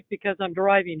mute because I'm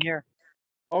driving here.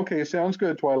 Okay, sounds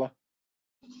good, Twyla.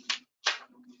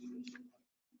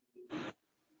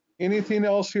 Anything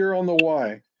else here on the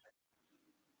why?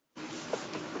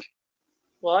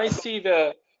 Well, I see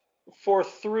the for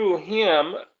through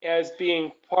him as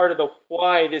being part of the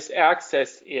why this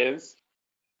access is.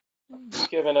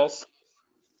 given us.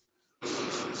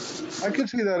 I could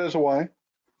see that as a why.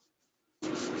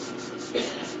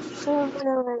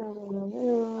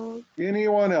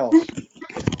 Anyone else?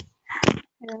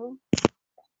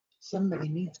 Somebody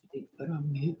needs to be put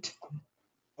on mute.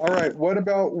 All right, what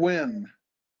about when?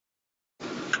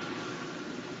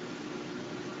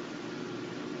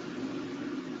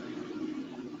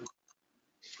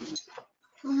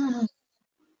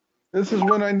 This is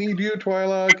when I need you,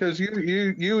 Twyla, because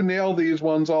you nail these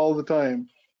ones all the time.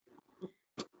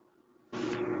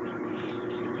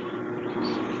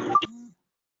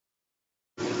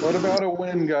 What about a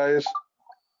win, guys?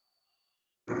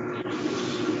 Well,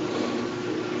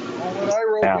 what I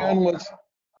wrote Now, down was,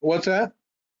 what's that?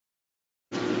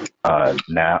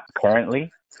 now,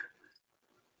 currently,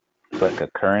 like a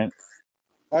current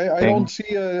I don't thing.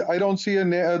 see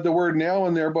the word now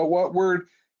in there, but what word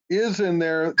is in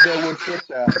there that would fit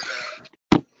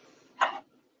that?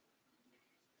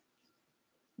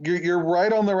 You're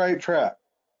right on the right track.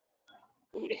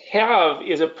 Have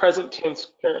is a present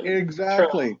tense term.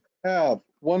 Exactly. Have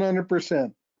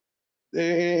 100%.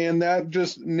 And that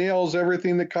just nails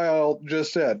everything that Kyle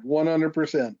just said.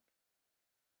 100%.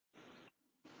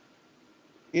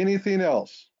 Anything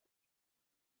else?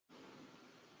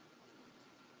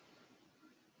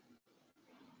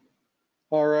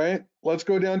 All right. Let's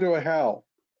go down to a how.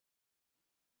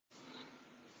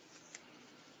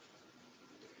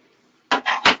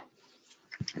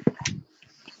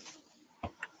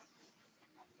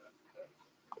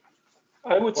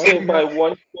 I would What do say we by got?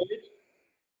 one Spirit.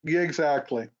 Yeah,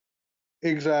 exactly.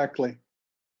 Exactly.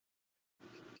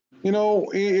 You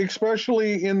know,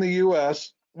 especially in the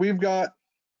US, we've got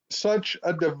such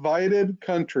a divided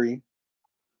country,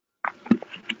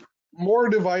 more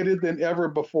divided than ever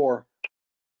before.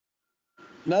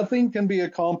 Nothing can be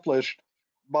accomplished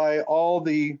by all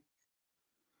the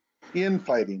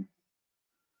infighting.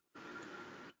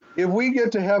 If we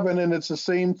get to heaven and it's the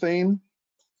same thing,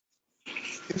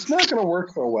 it's not going to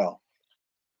work so well.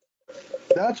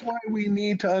 That's why we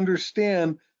need to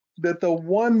understand that the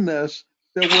oneness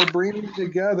that we're bringing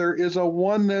together is a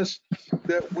oneness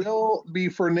that will be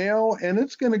for now, and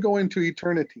it's going to go into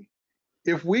eternity.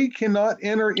 If we cannot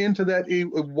enter into that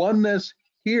oneness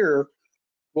here,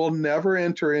 we'll never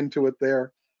enter into it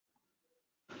there.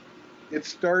 It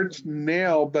starts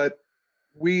now, but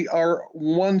we are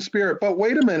one spirit. But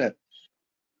wait a minute,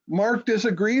 Mark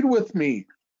disagreed with me,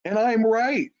 and I'm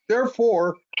right.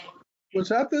 Therefore, was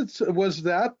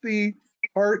that the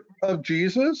heart of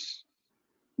Jesus?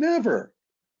 Never.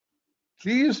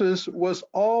 Jesus was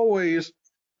always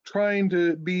trying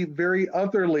to be very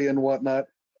otherly and whatnot.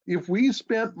 If we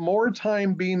spent more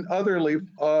time being otherly,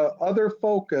 other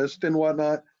focused and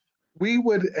whatnot, we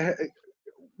would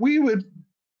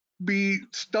be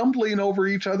stumbling over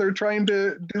each other, trying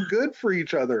to do good for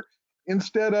each other,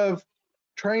 instead of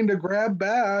trying to grab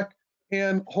back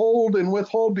and hold and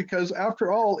withhold, because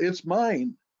after all, it's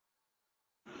mine.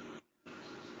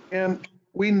 And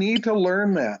we need to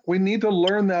learn that. We need to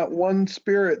learn that one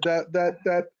spirit,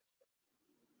 that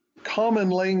common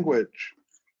language,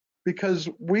 because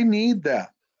we need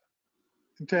that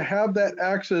to have that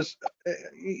access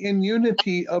in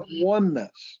unity of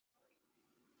oneness.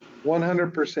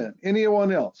 100%.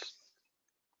 Anyone else?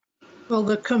 Well,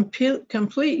 the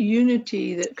complete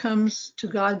unity that comes to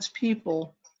God's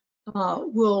people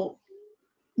will,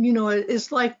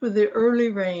 it's like with the early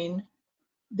rain,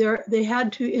 they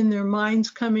had to, in their minds,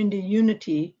 come into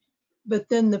unity, but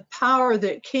then the power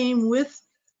that came with,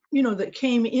 that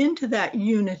came into that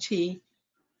unity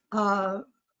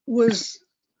was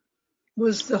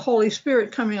the Holy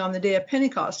Spirit coming on the day of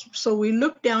Pentecost. So we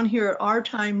look down here at our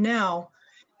time now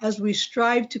as we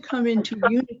strive to come into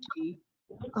unity.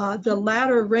 The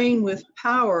latter rain with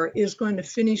power is going to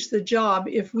finish the job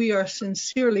if we are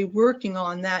sincerely working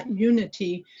on that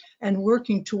unity and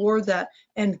working toward that.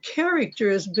 And character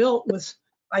is built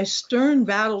by stern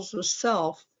battles with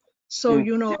self. So,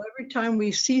 every time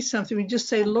we see something, we just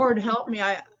say, Lord, help me.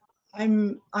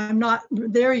 I'm not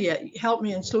there yet. Help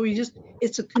me. And so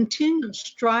it's a continual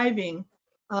striving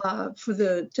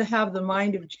to have the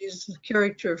mind of Jesus, the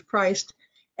character of Christ.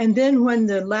 And then when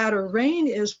the latter rain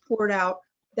is poured out,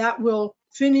 that will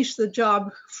finish the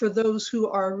job for those who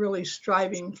are really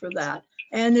striving for that.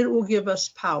 And it will give us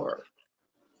power.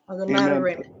 The latter Amen.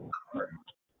 rain power.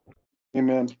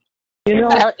 Amen.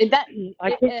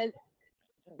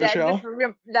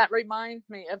 That reminds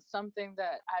me of something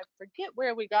that I forget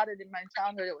where we got it in my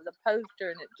childhood. It was a poster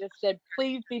and it just said,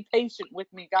 "Please be patient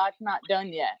with me. God's not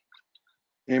done yet."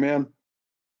 Amen.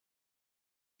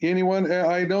 Anyone?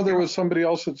 I know there was somebody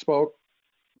else that spoke.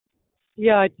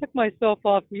 Yeah, I took myself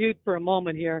off mute for a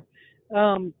moment here.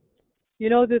 You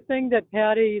know, the thing that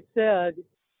Patty said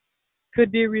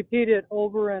could be repeated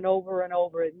over and over and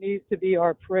over. It needs to be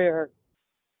our prayer,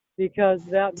 because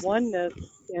that oneness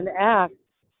in Acts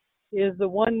is the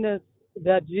oneness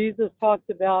that Jesus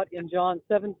talked about in John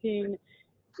 17.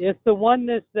 It's the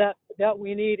oneness that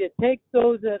we need. It takes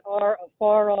those that are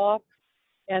afar off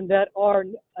and that are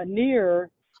near.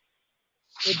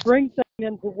 It brings them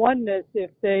into oneness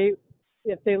if they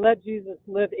let Jesus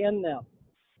live in them.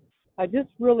 I just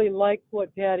really liked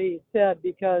what Patty said,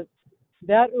 because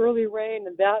that early rain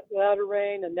and that latter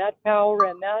rain and that power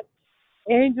and that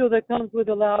angel that comes with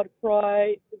a loud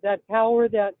cry, that power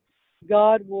that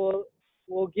God will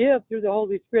give through the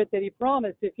Holy Spirit that he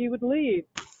promised if he would leave,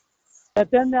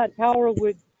 that then that power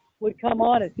would come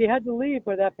on us. He had to leave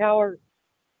for that power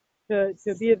to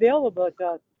be available to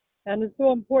us. And it's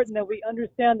so important that we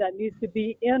understand that needs to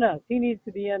be in us. He needs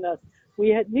to be in us.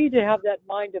 We need to have that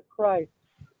mind of Christ.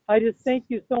 I just thank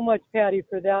you so much, Patty,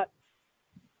 for that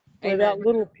Amen.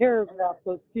 little paragraph,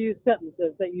 those few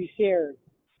sentences that you shared.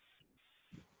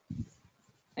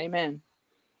 Amen.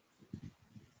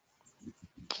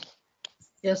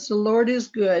 Yes, the Lord is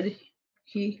good.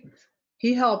 He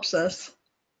helps us.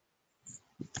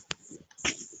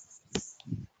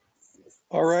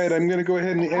 All right, I'm going to go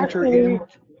ahead and enter Actually, in.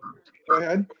 Go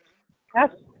ahead.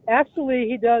 actually,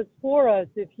 he does for us.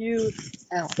 If you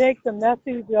take the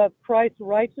message of Christ's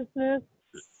righteousness,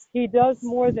 he does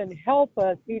more than help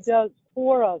us. He does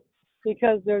for us,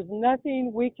 because there's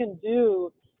nothing we can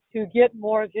do to get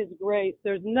more of his grace.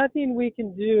 There's nothing we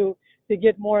can do to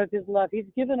get more of his love. He's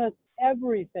given us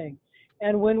everything.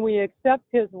 And when we accept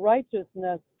his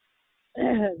righteousness,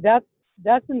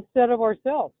 that's instead of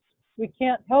ourselves. We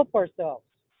can't help ourselves.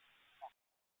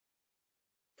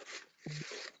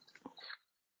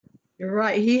 You're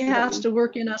right. He has to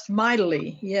work in us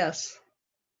mightily. Yes.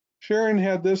 Sharon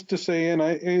had this to say,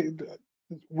 and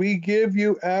we give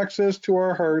you access to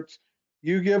our hearts.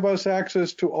 You give us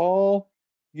access to all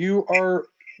you are.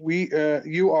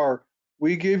 You are.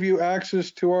 We give you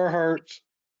access to our hearts.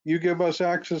 You give us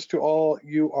access to all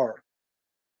you are.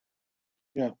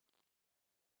 Yeah.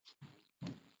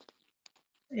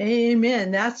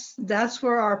 Amen. That's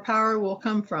where our power will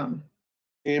come from.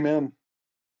 Amen.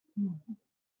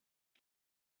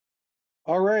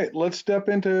 All right, let's step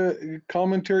into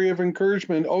commentary of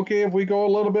encouragement. Okay, if we go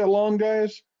a little bit long,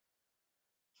 guys.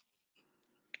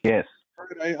 Yes.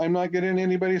 I'm not getting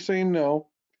anybody saying no.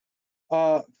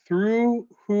 Through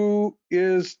who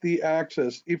is the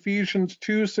access? Ephesians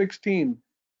 2:16.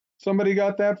 Somebody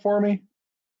got that for me?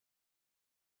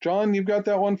 John, you've got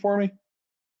that one for me?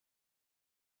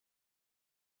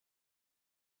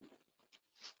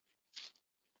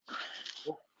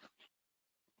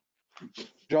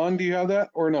 John, do you have that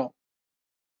or no?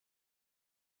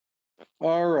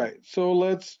 All right, so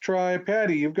let's try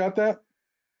Patty. You've got that?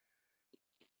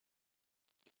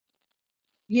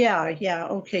 Yeah.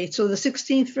 Okay. So the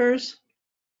 16th verse.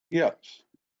 Yes.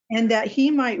 And that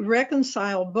he might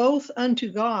reconcile both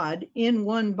unto God in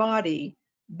one body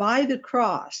by the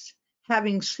cross,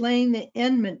 having slain the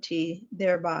enmity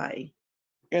thereby.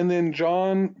 And then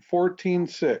John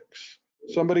 14:6.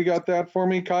 Somebody got that for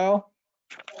me, Kyle?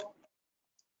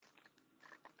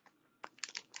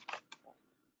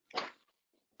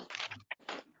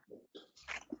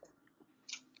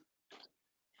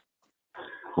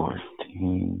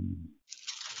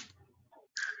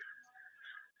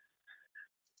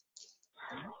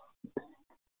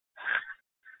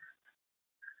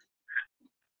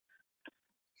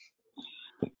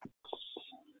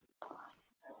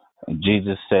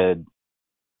 Jesus said,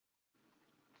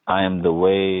 I am the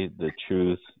way, the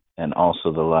truth, and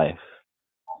also the life.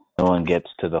 No one gets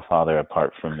to the Father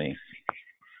apart from me.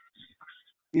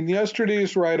 In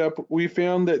yesterday's write-up, we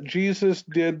found that Jesus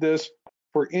did this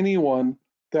for anyone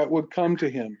that would come to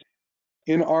him.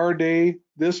 In our day,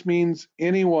 this means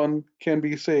anyone can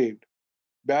be saved.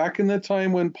 Back in the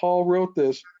time when Paul wrote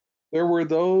this, there were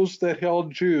those that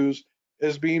held Jews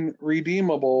as being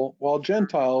redeemable while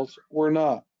Gentiles were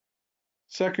not.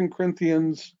 2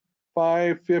 Corinthians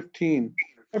 5:15.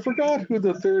 I forgot who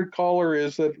the third caller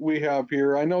is that we have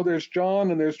here. I know there's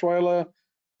John and there's Twyla.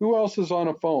 Who else is on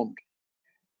a phone?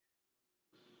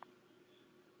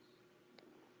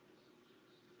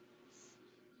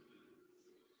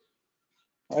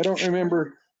 I don't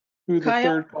remember who the Kyle?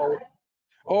 third caller.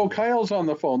 Oh, Kyle's on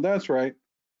the phone. That's right.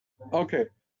 Okay.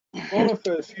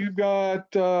 Boniface, you got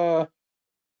 2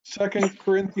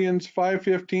 Corinthians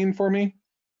 5:15 for me?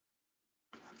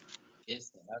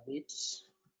 Yes, I have it.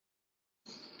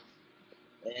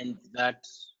 And that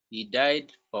he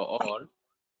died for all,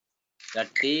 that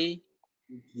they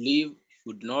which live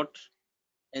should not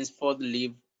henceforth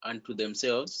live unto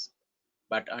themselves,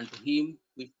 but unto him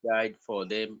which died for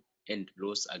them and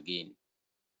rose again.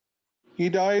 He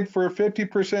died for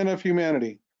 50% of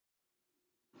humanity.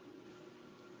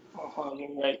 Oh,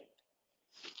 you're right.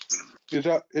 Is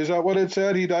that what it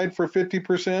said? He died for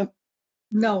 50%?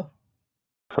 No,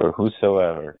 For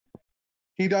whosoever.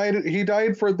 He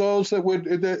died for those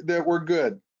that were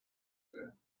good.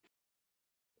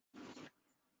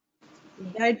 he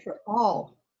died for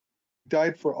all. He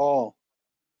died for all.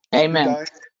 Amen.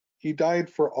 He died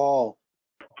for all.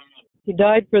 He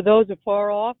died for those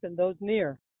afar off and those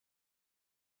near.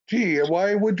 Gee,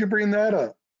 why would you bring that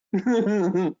up?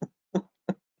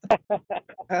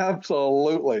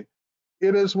 Absolutely.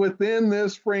 It is within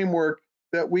this framework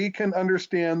that we can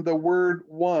understand the word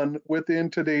one within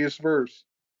today's verse.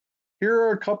 Here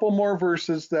are a couple more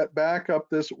verses that back up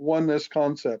this oneness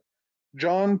concept.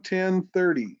 John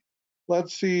 10:30.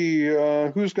 Let's see,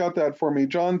 who's got that for me?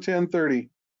 John 10:30.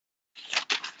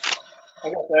 I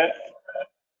got that.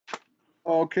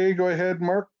 Okay, go ahead,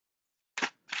 Mark.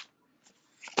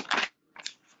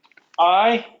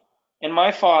 I and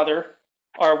my Father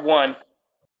are one.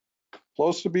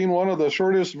 Close to being one of the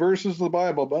shortest verses of the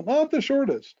Bible, but not the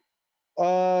shortest.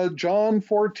 John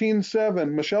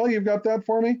 14:7. Michelle, you've got that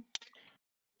for me?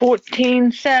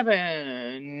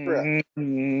 14:7. Correct.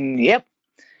 Yep.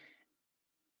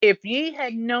 If ye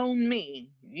had known me,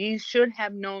 ye should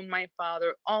have known my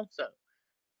Father also.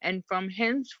 And from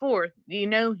henceforth ye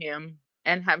know him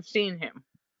and have seen him.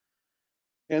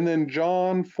 And then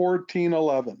John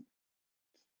 14:11.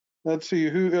 Let's see,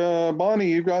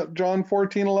 Bonnie, you've got John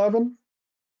 14:11?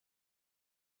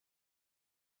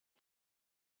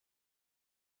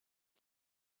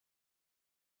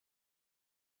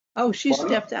 Oh, she Bonnie?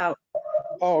 stepped out.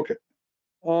 Oh, okay.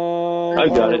 I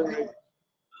got it. Right.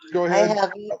 Go I ahead.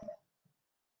 have it.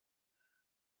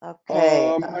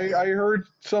 Okay. I heard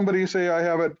somebody say I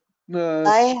have it.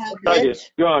 I have I did.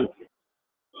 it. John,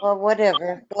 Well,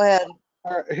 whatever. Go ahead.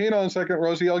 All right, hang on a second,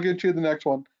 Rosie. I'll get you the next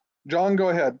one. John, go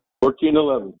ahead.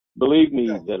 14:11. Believe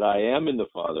Yeah. me that I am in the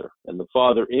Father, and the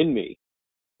Father in me,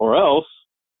 or else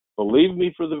believe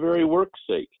me for the very work's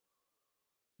sake.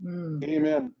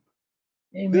 Amen.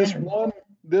 Amen.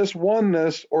 This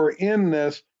oneness or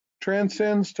inness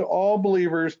transcends to all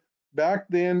believers back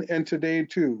then and today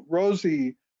too.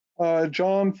 Rosie,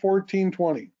 John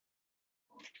 14:20.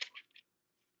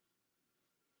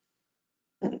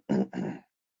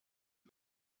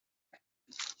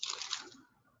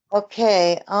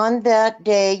 Okay. On that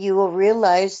day, you will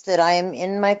realize that I am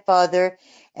in my Father,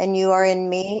 and you are in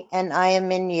me, and I am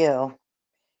in you.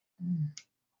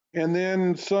 And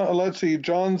then let's see,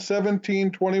 John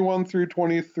 17:21 through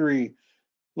 23.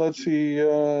 Let's see,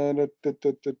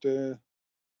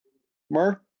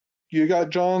 Mark, you got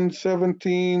John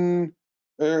 17,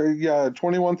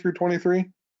 21 through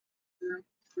 23?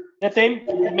 That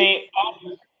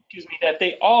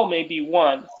they all may be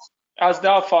one, as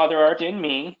thou, Father, art in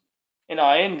me, and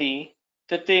I in thee,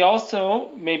 that they also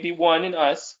may be one in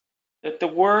us, that the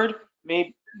world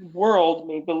may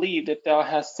believe that thou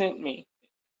hast sent me.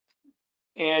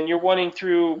 And you're wanting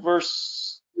through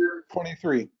verse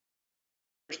 23.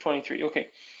 23. Okay.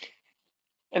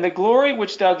 And the glory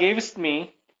which thou gavest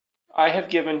me, I have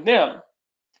given them,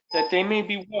 that they may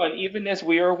be one, even as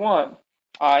we are one.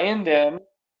 I in them,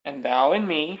 and thou in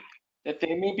me, that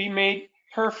they may be made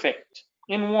perfect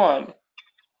in one,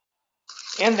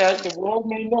 and that the world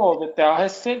may know that thou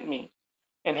hast sent me,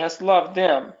 and hast loved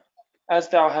them, as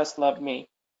thou hast loved me.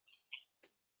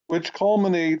 Which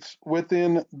culminates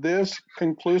within this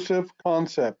conclusive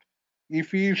concept.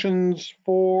 Ephesians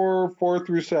 4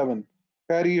 through 7.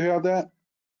 Patty, you have that?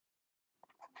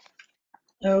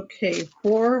 Okay,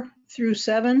 4 through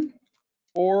 7.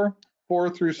 4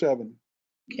 through 7.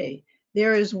 Okay.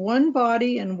 There is one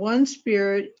body and one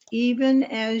spirit, even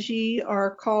as ye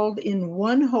are called in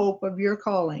one hope of your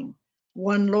calling.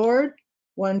 One Lord,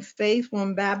 one faith,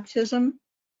 one baptism,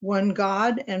 one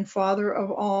God and Father of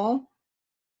all,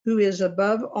 who is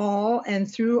above all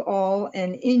and through all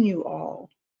and in you all.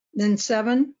 Then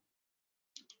 7.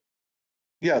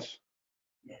 Yes.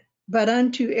 But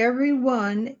unto every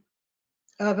one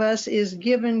of us is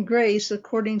given grace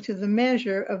according to the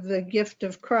measure of the gift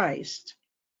of Christ.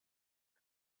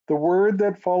 The word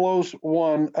that follows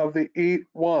one of the 8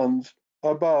 ones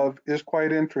above is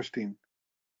quite interesting.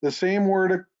 The same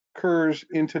word occurs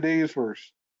in today's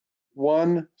verse,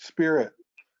 one Spirit.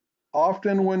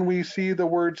 Often when we see the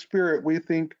word Spirit, we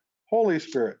think Holy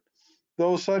Spirit,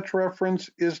 though such reference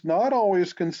is not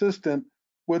always consistent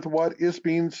with what is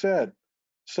being said.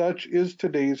 Such is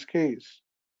today's case.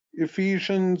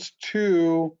 Ephesians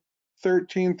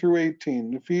 2:13 through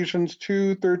 18. Ephesians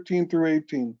 2:13 through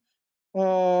 18.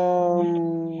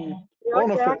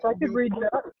 Right, Jack, I could read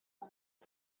that.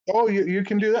 Oh, you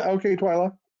can do that? Okay,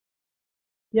 Twyla.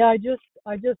 Yeah, I just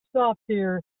stopped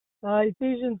here.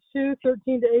 Ephesians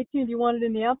 2:13 to 18. Do you want it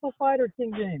in the Amplified or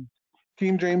King James?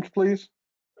 King James, please.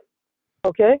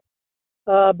 Okay.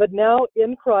 But now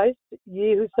in Christ,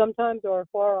 ye who sometimes are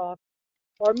far off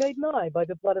are made nigh by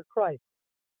the blood of Christ.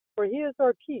 For he is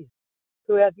our peace,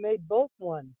 who hath made both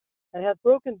one, and hath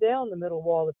broken down the middle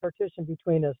wall of partition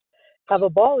between us, have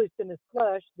abolished in his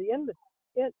flesh the enmity,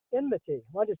 I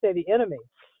want to say the enemy,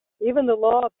 even the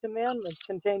law of commandments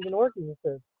contained in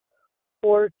ordinances,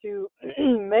 for to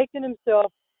make in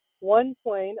himself one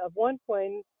twain,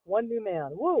 one new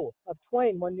man, of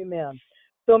twain, one new man,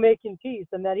 so making peace,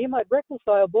 and that he might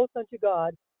reconcile both unto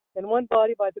God in one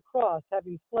body by the cross,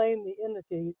 having slain the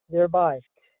enmity thereby,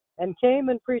 and came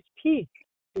and preached peace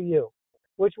to you,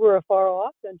 which were afar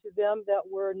off, and to them that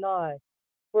were nigh.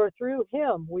 For through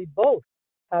him we both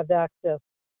have access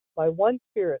by one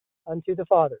Spirit unto the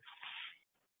Father.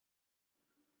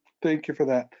 Thank you for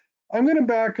that. I'm going to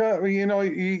back up.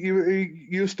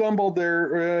 You stumbled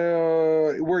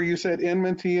there where you said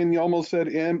enmity and you almost said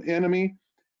enemy.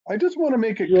 I just want to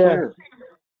make it clear.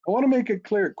 I want to make it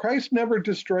clear. Christ never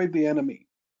destroyed the enemy.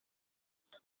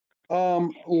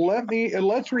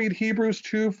 Let's read Hebrews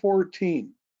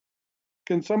 2:14.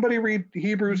 Can somebody read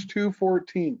Hebrews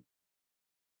 2:14?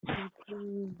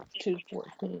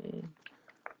 2:14.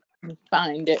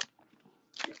 Find it.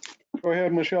 Go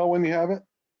ahead, Michelle, when you have it.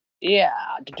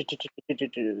 Yeah.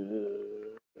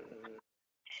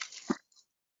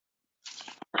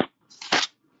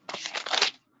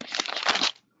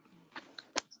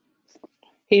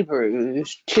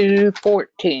 Hebrews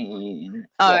 2:14.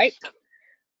 All right.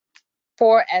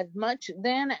 For as much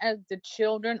then as the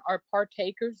children are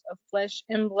partakers of flesh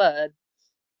and blood,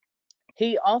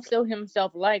 he also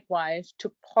himself likewise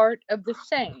took part of the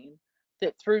same,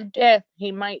 that through death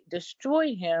he might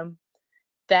destroy him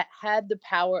that had the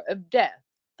power of death,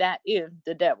 that is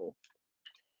the devil.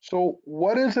 So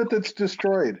what is it that's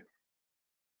destroyed?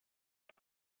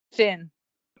 Sin.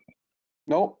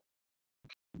 Nope.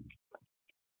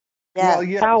 Death. Well,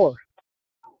 yes. Power.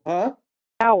 Huh?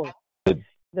 Power.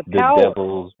 The power.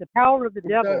 devil's The power of the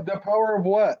devil. The power of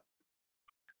what?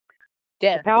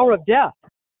 Death. The power of death.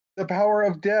 The power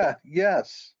of death.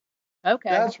 Yes. Okay.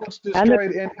 That's what's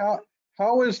destroyed. And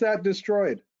how is that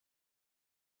destroyed?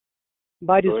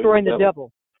 By destroying the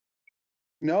devil.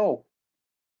 No.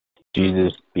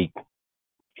 Jesus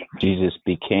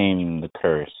became the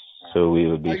curse, so we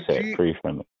would be set free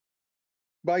from it.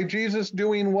 By Jesus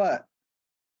doing what?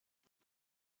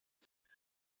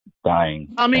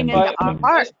 Dying. Coming into our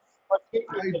heart.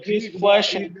 His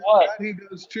flesh and blood. That he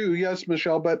does too. Yes,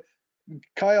 Michelle. But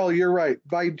Kyle, you're right.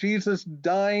 By Jesus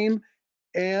dying,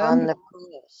 and On the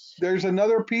cross. there's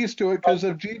another piece to it, because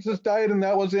if Jesus died and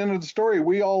that was the end of the story,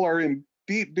 we all are in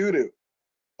deep doo-doo.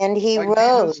 And he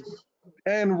rose.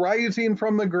 And rising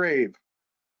from the grave.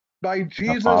 By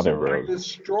Jesus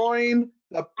destroying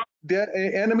the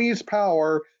enemy's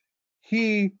power,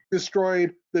 he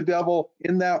destroyed the devil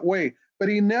in that way. But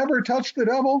he never touched the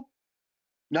devil.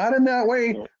 Not in that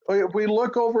way. If we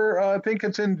look over, I think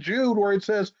it's in Jude, where it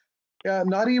says,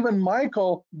 not even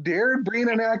Michael dared bring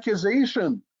an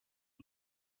accusation.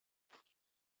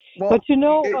 Well, but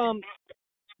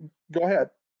go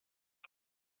ahead.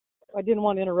 I didn't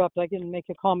want to interrupt. I can make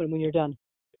a comment when you're done.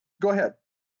 Go ahead.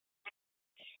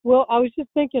 Well, I was just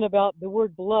thinking about the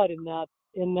word blood in that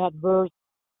verse.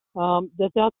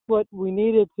 That's what we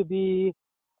needed to be.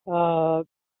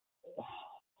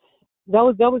 That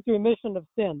was the remission of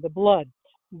sin, the blood.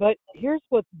 But here's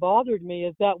what's bothered me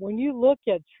is that when you look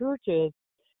at churches,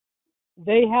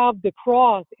 they have the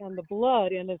cross and the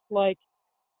blood, and it's like,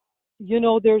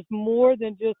 there's more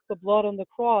than just the blood on the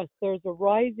cross. There's a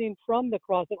rising from the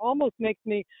cross. It almost makes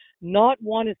me not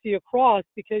want to see a cross,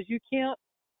 because you can't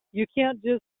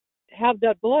just have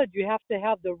that blood. You have to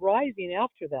have the rising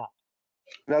after that.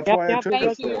 That's why I took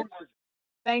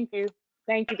Thank you.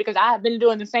 Thank you, because I have been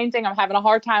doing the same thing. I'm having a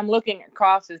hard time looking at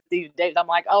crosses these days. I'm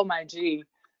like, oh my gee.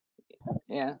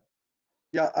 Yeah.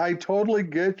 Yeah, I totally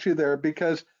get you there,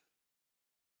 because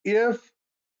if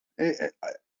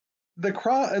the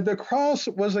cross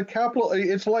was a capital,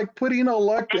 it's like putting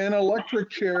an electric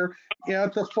chair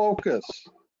at the focus.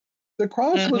 The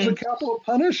cross was a capital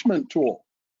punishment tool.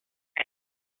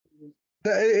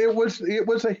 It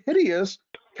was a hideous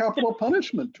capital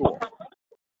punishment tool.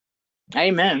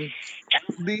 Amen.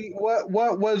 What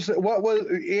was,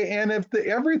 and if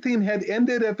everything had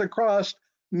ended at the cross,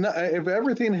 If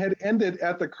everything had ended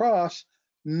at the cross,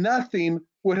 nothing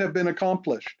would have been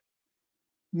accomplished.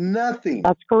 Nothing.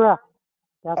 That's correct.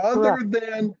 That's other correct.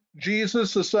 than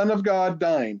Jesus, the Son of God,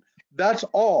 dying. That's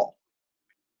all.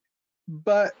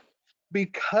 But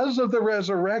because of the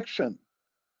resurrection,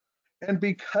 and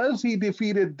because he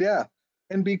defeated death,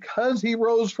 and because he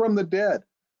rose from the dead,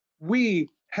 we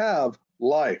have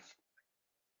life.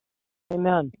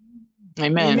 Amen.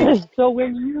 Amen. So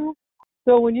when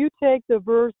you take the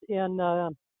verse in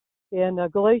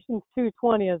Galatians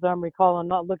 2:20, as I'm recalling, I'm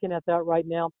not looking at that right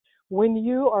now. When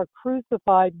you are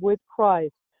crucified with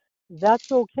Christ, that's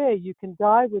okay. You can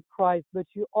die with Christ, but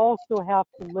you also have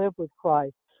to live with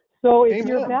Christ. So if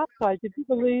you're Amen. baptized, if you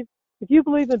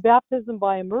believe in baptism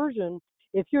by immersion,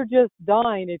 if you're just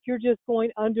dying, if you're just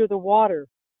going under the water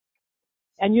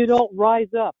and you don't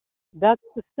rise up, that's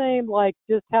the same like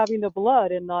just having the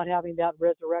blood and not having that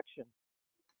resurrection.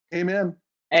 Amen.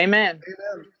 Amen.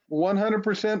 Amen.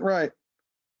 100% right.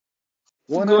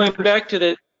 Going 100%. back to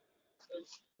the,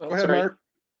 Go oh, ahead, sorry. Mark.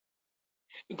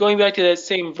 Going back to that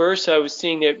same verse, I was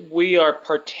seeing that we are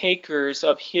partakers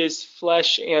of his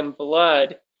flesh and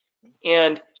blood,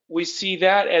 and we see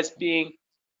that as being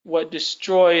what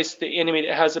destroys the enemy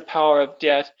that has the power of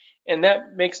death. And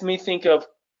that makes me think of,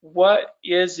 what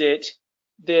is it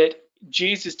that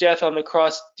Jesus' death on the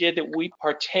cross did that we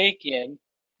partake in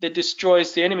that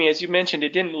destroys the enemy? As you mentioned,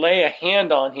 it didn't lay a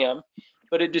hand on him,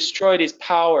 but it destroyed his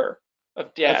power of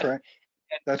That's death. right.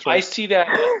 That's I right. see that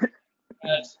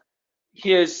as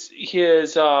his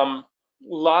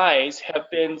lies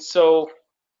have been so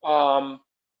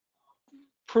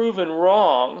proven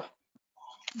wrong,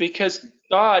 because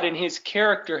God in his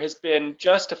character has been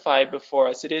justified before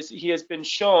us. He has been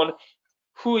shown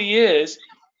who he is,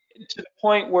 to the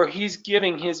point where he's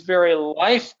giving his very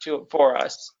life for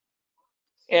us.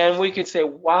 And we can say,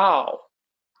 wow.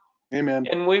 Amen.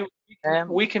 And we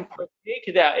can partake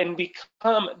of that and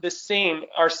become the same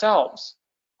ourselves.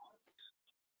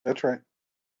 That's right.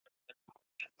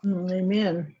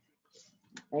 Amen.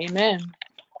 Amen.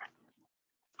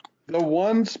 The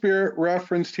one Spirit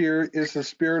referenced here is the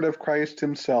Spirit of Christ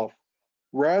himself,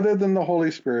 rather than the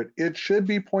Holy Spirit. It should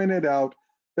be pointed out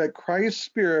that Christ's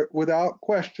Spirit, without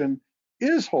question,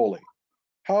 is holy.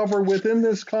 However, within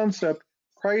this concept,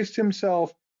 Christ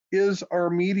himself is our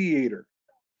mediator.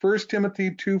 1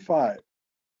 Timothy 2:5.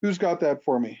 Who's got that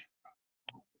for me?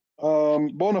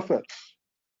 Bonifat.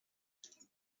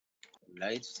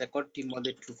 Right? 2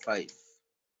 Timothy 2:5.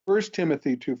 1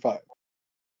 Timothy 2:5.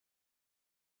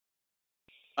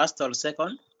 First or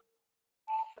second?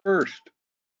 First.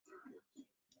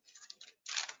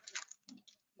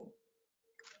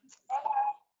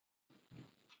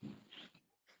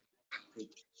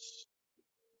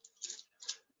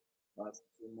 First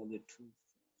Timothy 2.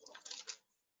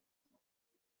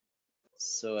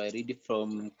 So I read it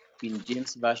from King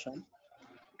James Version.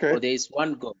 For Okay. there is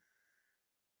one God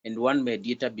and one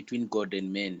mediator between God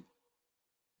and men,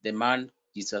 the man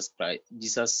Jesus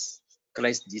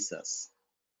Christ Jesus.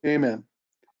 Amen.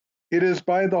 It is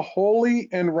by the holy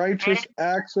and righteous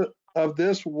acts of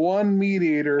this one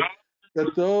mediator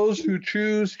that those who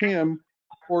choose him,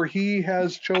 for he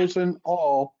has chosen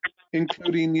all,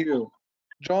 including you.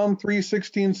 John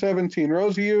 3:16, 17.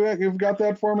 Rosie, you've got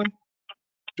that for me?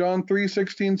 John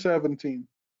 3:16, 17.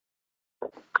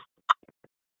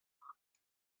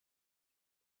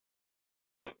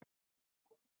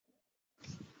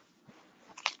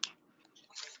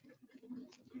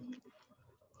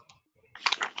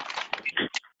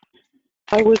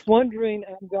 I was wondering,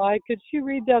 Guy, could you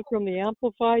read that from the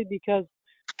Amplified? Because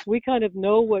we kind of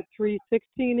know what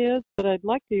 3:16 is, but I'd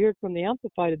like to hear it from the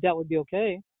Amplified if that would be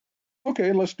okay.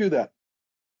 Okay, let's do that.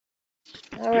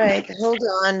 All right, hold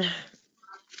on.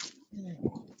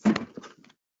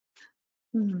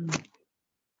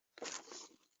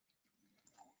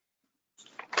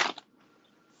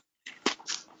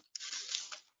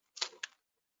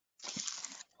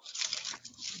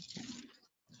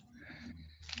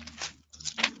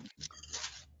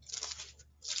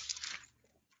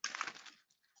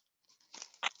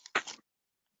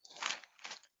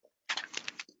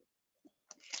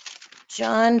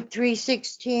 John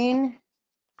 3:16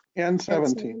 And and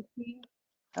 17. 17.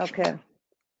 Okay.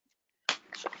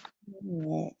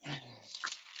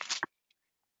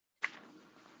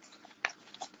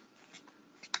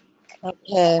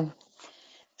 Okay.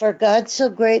 For God so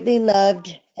greatly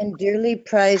loved and dearly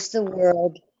prized the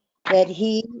world that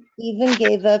he even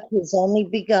gave up his only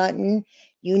begotten,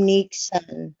 unique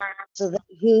Son, so that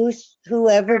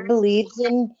whoever believes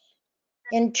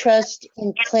in trust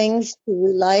and clings to,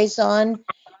 relies on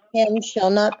him, shall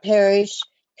not perish,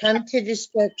 come to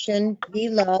destruction, be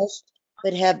lost,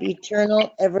 but have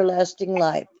eternal everlasting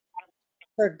life.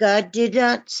 For God did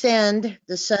not send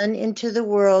the Son into the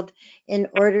world in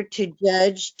order to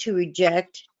judge, to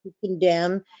reject, to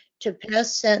condemn, to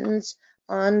pass sentence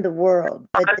on the world,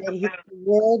 but that the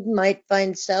world might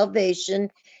find salvation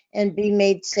and be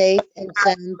made safe and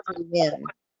sound through him.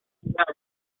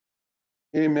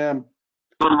 Amen.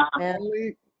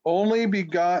 Amen. Only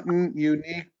begotten,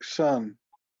 unique Son.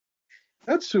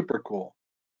 That's super cool.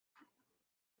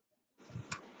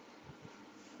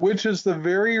 Which is the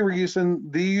very reason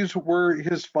these were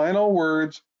his final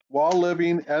words while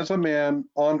living as a man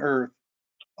on earth.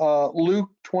 Luke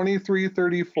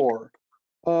 23:34.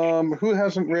 Who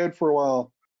hasn't read for a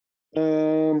while?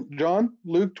 John,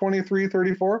 Luke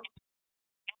 23:34.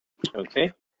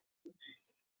 Okay.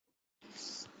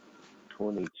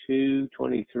 22,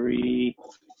 23,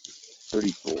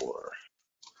 34.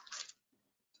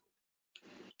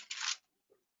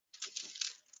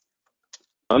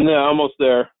 I'm there, almost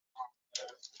there.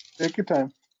 Take your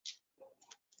time.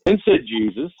 Then said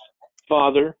Jesus,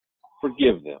 Father,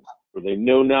 forgive them, for they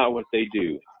know not what they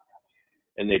do.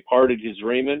 And they parted his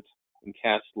raiment and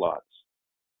cast lots.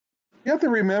 You have to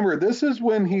remember, this is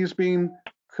when he's being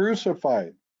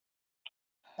crucified.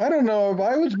 I don't know if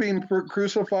I was being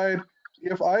crucified,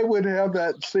 if I would have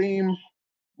that same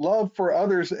love for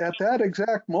others at that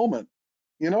exact moment,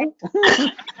 you know?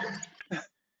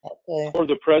 Okay. Or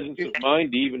the presence of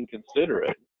mind to even consider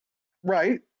it.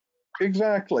 Right,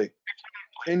 exactly.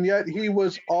 And yet he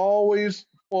was always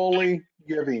fully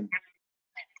giving.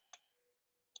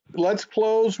 Let's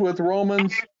close with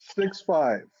Romans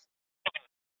 6:5.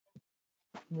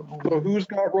 So who's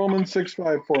got Romans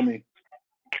 6:5 for me?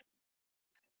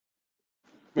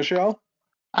 Michelle?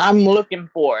 I'm looking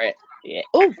for it. Yeah.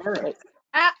 Oh, All right.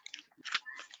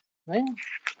 well,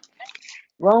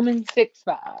 Romans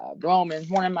 6:5. Romans,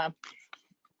 one of my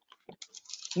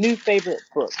new favorite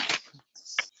books.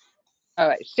 All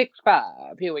right,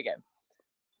 6:5. Here we go.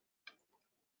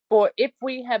 For if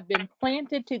we have been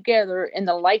planted together in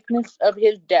the likeness of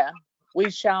his death, we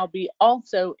shall be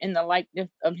also in the likeness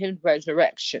of his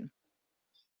resurrection.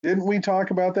 Didn't we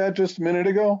talk about that just a minute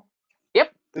ago?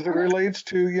 Yep. As it relates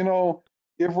to,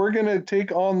 if we're going to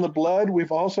take on the blood,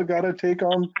 we've also got to take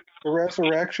on the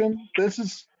resurrection.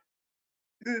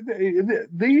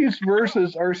 These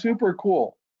verses are super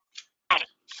cool.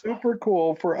 Super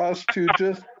cool for us to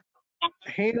just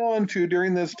hang on to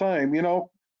during this time.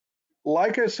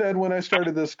 Like I said when I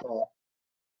started this call,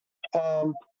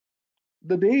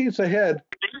 the days ahead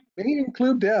may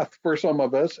include death for some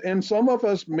of us, and some of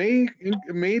us may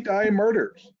die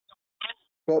murders.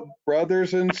 But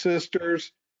brothers and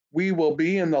sisters, we will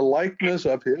be in the likeness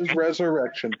of his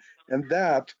resurrection, and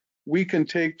that we can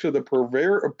take to the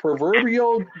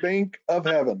proverbial bank of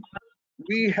heaven.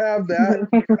 We have that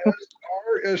as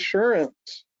our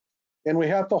assurance, and we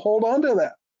have to hold on to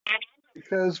that,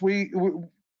 because we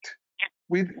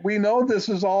know this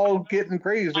is all getting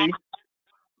crazy,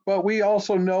 but we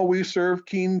also know we serve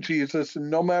King Jesus, and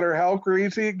no matter how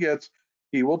crazy it gets,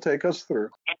 he will take us through.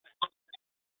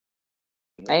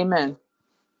 Amen.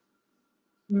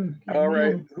 All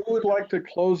right. Who would like to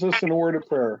close us in a word of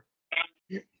prayer?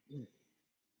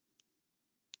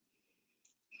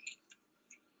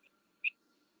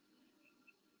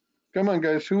 Come on,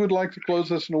 guys. Who would like to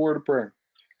close us in a word of prayer?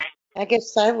 I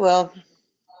guess I will.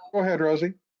 Go ahead,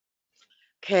 Rosie.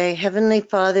 Okay, Heavenly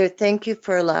Father, thank you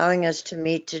for allowing us to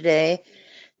meet today.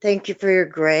 Thank you for your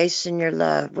grace and your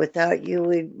love. Without you,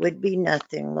 we would be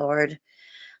nothing, Lord.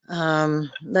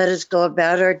 Let us go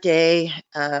about our day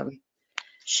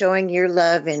showing your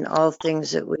love in all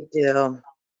things that we do.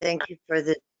 Thank you for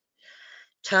the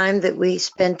time that we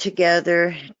spend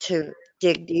together to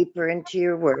dig deeper into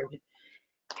your word.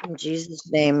 In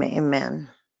Jesus' name, amen.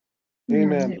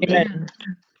 Amen. Amen.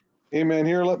 Amen.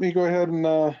 Here, let me go ahead and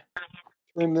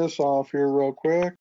turn this off here real quick.